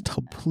yeah. was just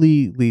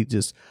completely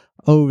just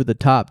over the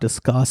top,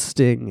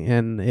 disgusting,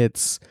 and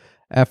its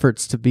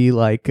efforts to be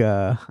like,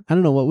 I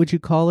don't know, what would you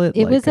call it?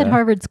 It Like, was at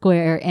Harvard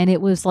Square, and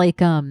it was like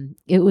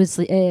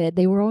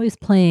they were always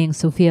playing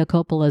Sofia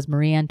Coppola's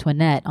Marie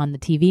Antoinette on the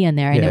TV in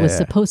there, and it was Yeah.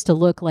 supposed to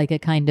look like a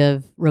kind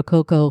of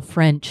Rococo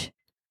French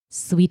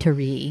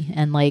suitery,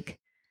 and like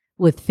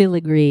with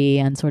filigree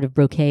and sort of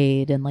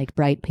brocade and like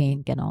bright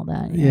pink and all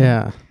that.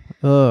 Yeah.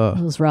 It Ugh.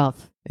 was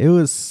rough. It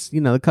was, the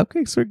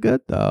cupcakes were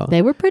good though.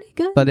 They were pretty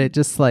good. But it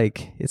just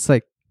like, it's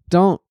like,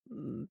 don't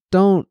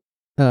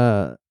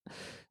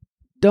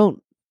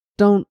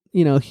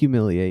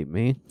humiliate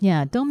me.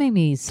 Yeah, don't make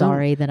me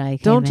sorry that I came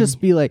Don't in. just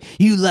be like,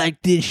 you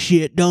like this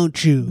shit,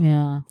 don't you?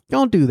 Yeah,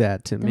 Don't do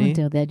that to me.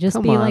 don't do that. Just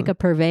Come be like on. a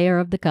purveyor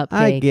of the cupcake.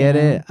 I get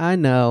you know? it. I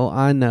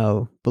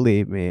know.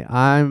 Believe me.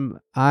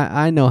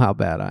 I know how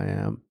bad I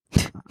am.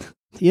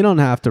 You don't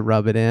have to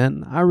rub it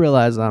in. I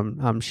realize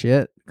I'm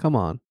shit. Come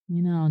on.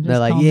 You know, just They're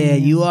like, call me yeah,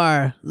 in. you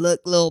are. Look,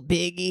 little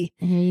piggy.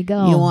 Here you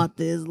go. You want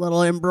this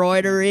little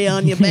embroidery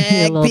on your Your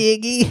back, little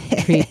piggy?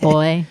 treat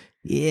boy.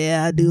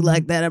 Yeah, I do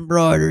like that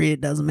embroidery. It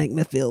doesn't make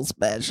me feel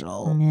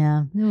special.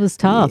 Yeah, it was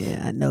tough.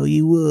 Yeah, I know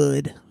you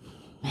would.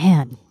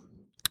 Man.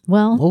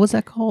 Well, What was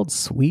that called?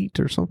 Sweet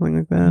or something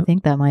like I that?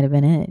 think that might have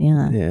been it.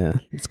 Yeah. Yeah,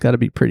 it's got to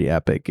be pretty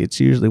epic. It's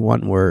usually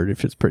one word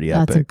if it's pretty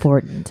That's epic.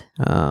 important.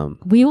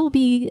 We will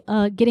be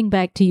getting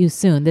back to you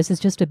soon. This is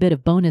just a bit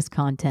of bonus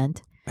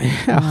content.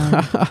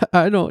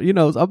 I don't,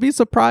 I'll be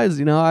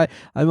surprised. I'm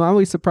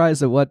always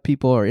surprised at what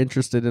people are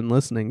interested in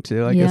listening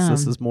to. I guess Yeah.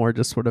 this is more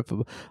just sort of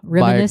a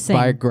Reminiscing.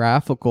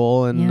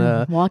 biographical and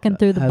Yeah, walking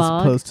through the as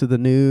bog. opposed to the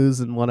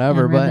news and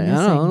whatever. And But I don't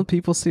know, reminiscing.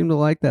 people seem to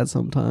like that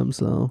sometimes.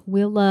 So,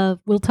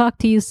 We'll talk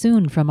to you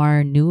soon from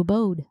our new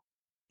abode.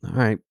 all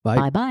right, bye.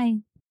 Bye bye.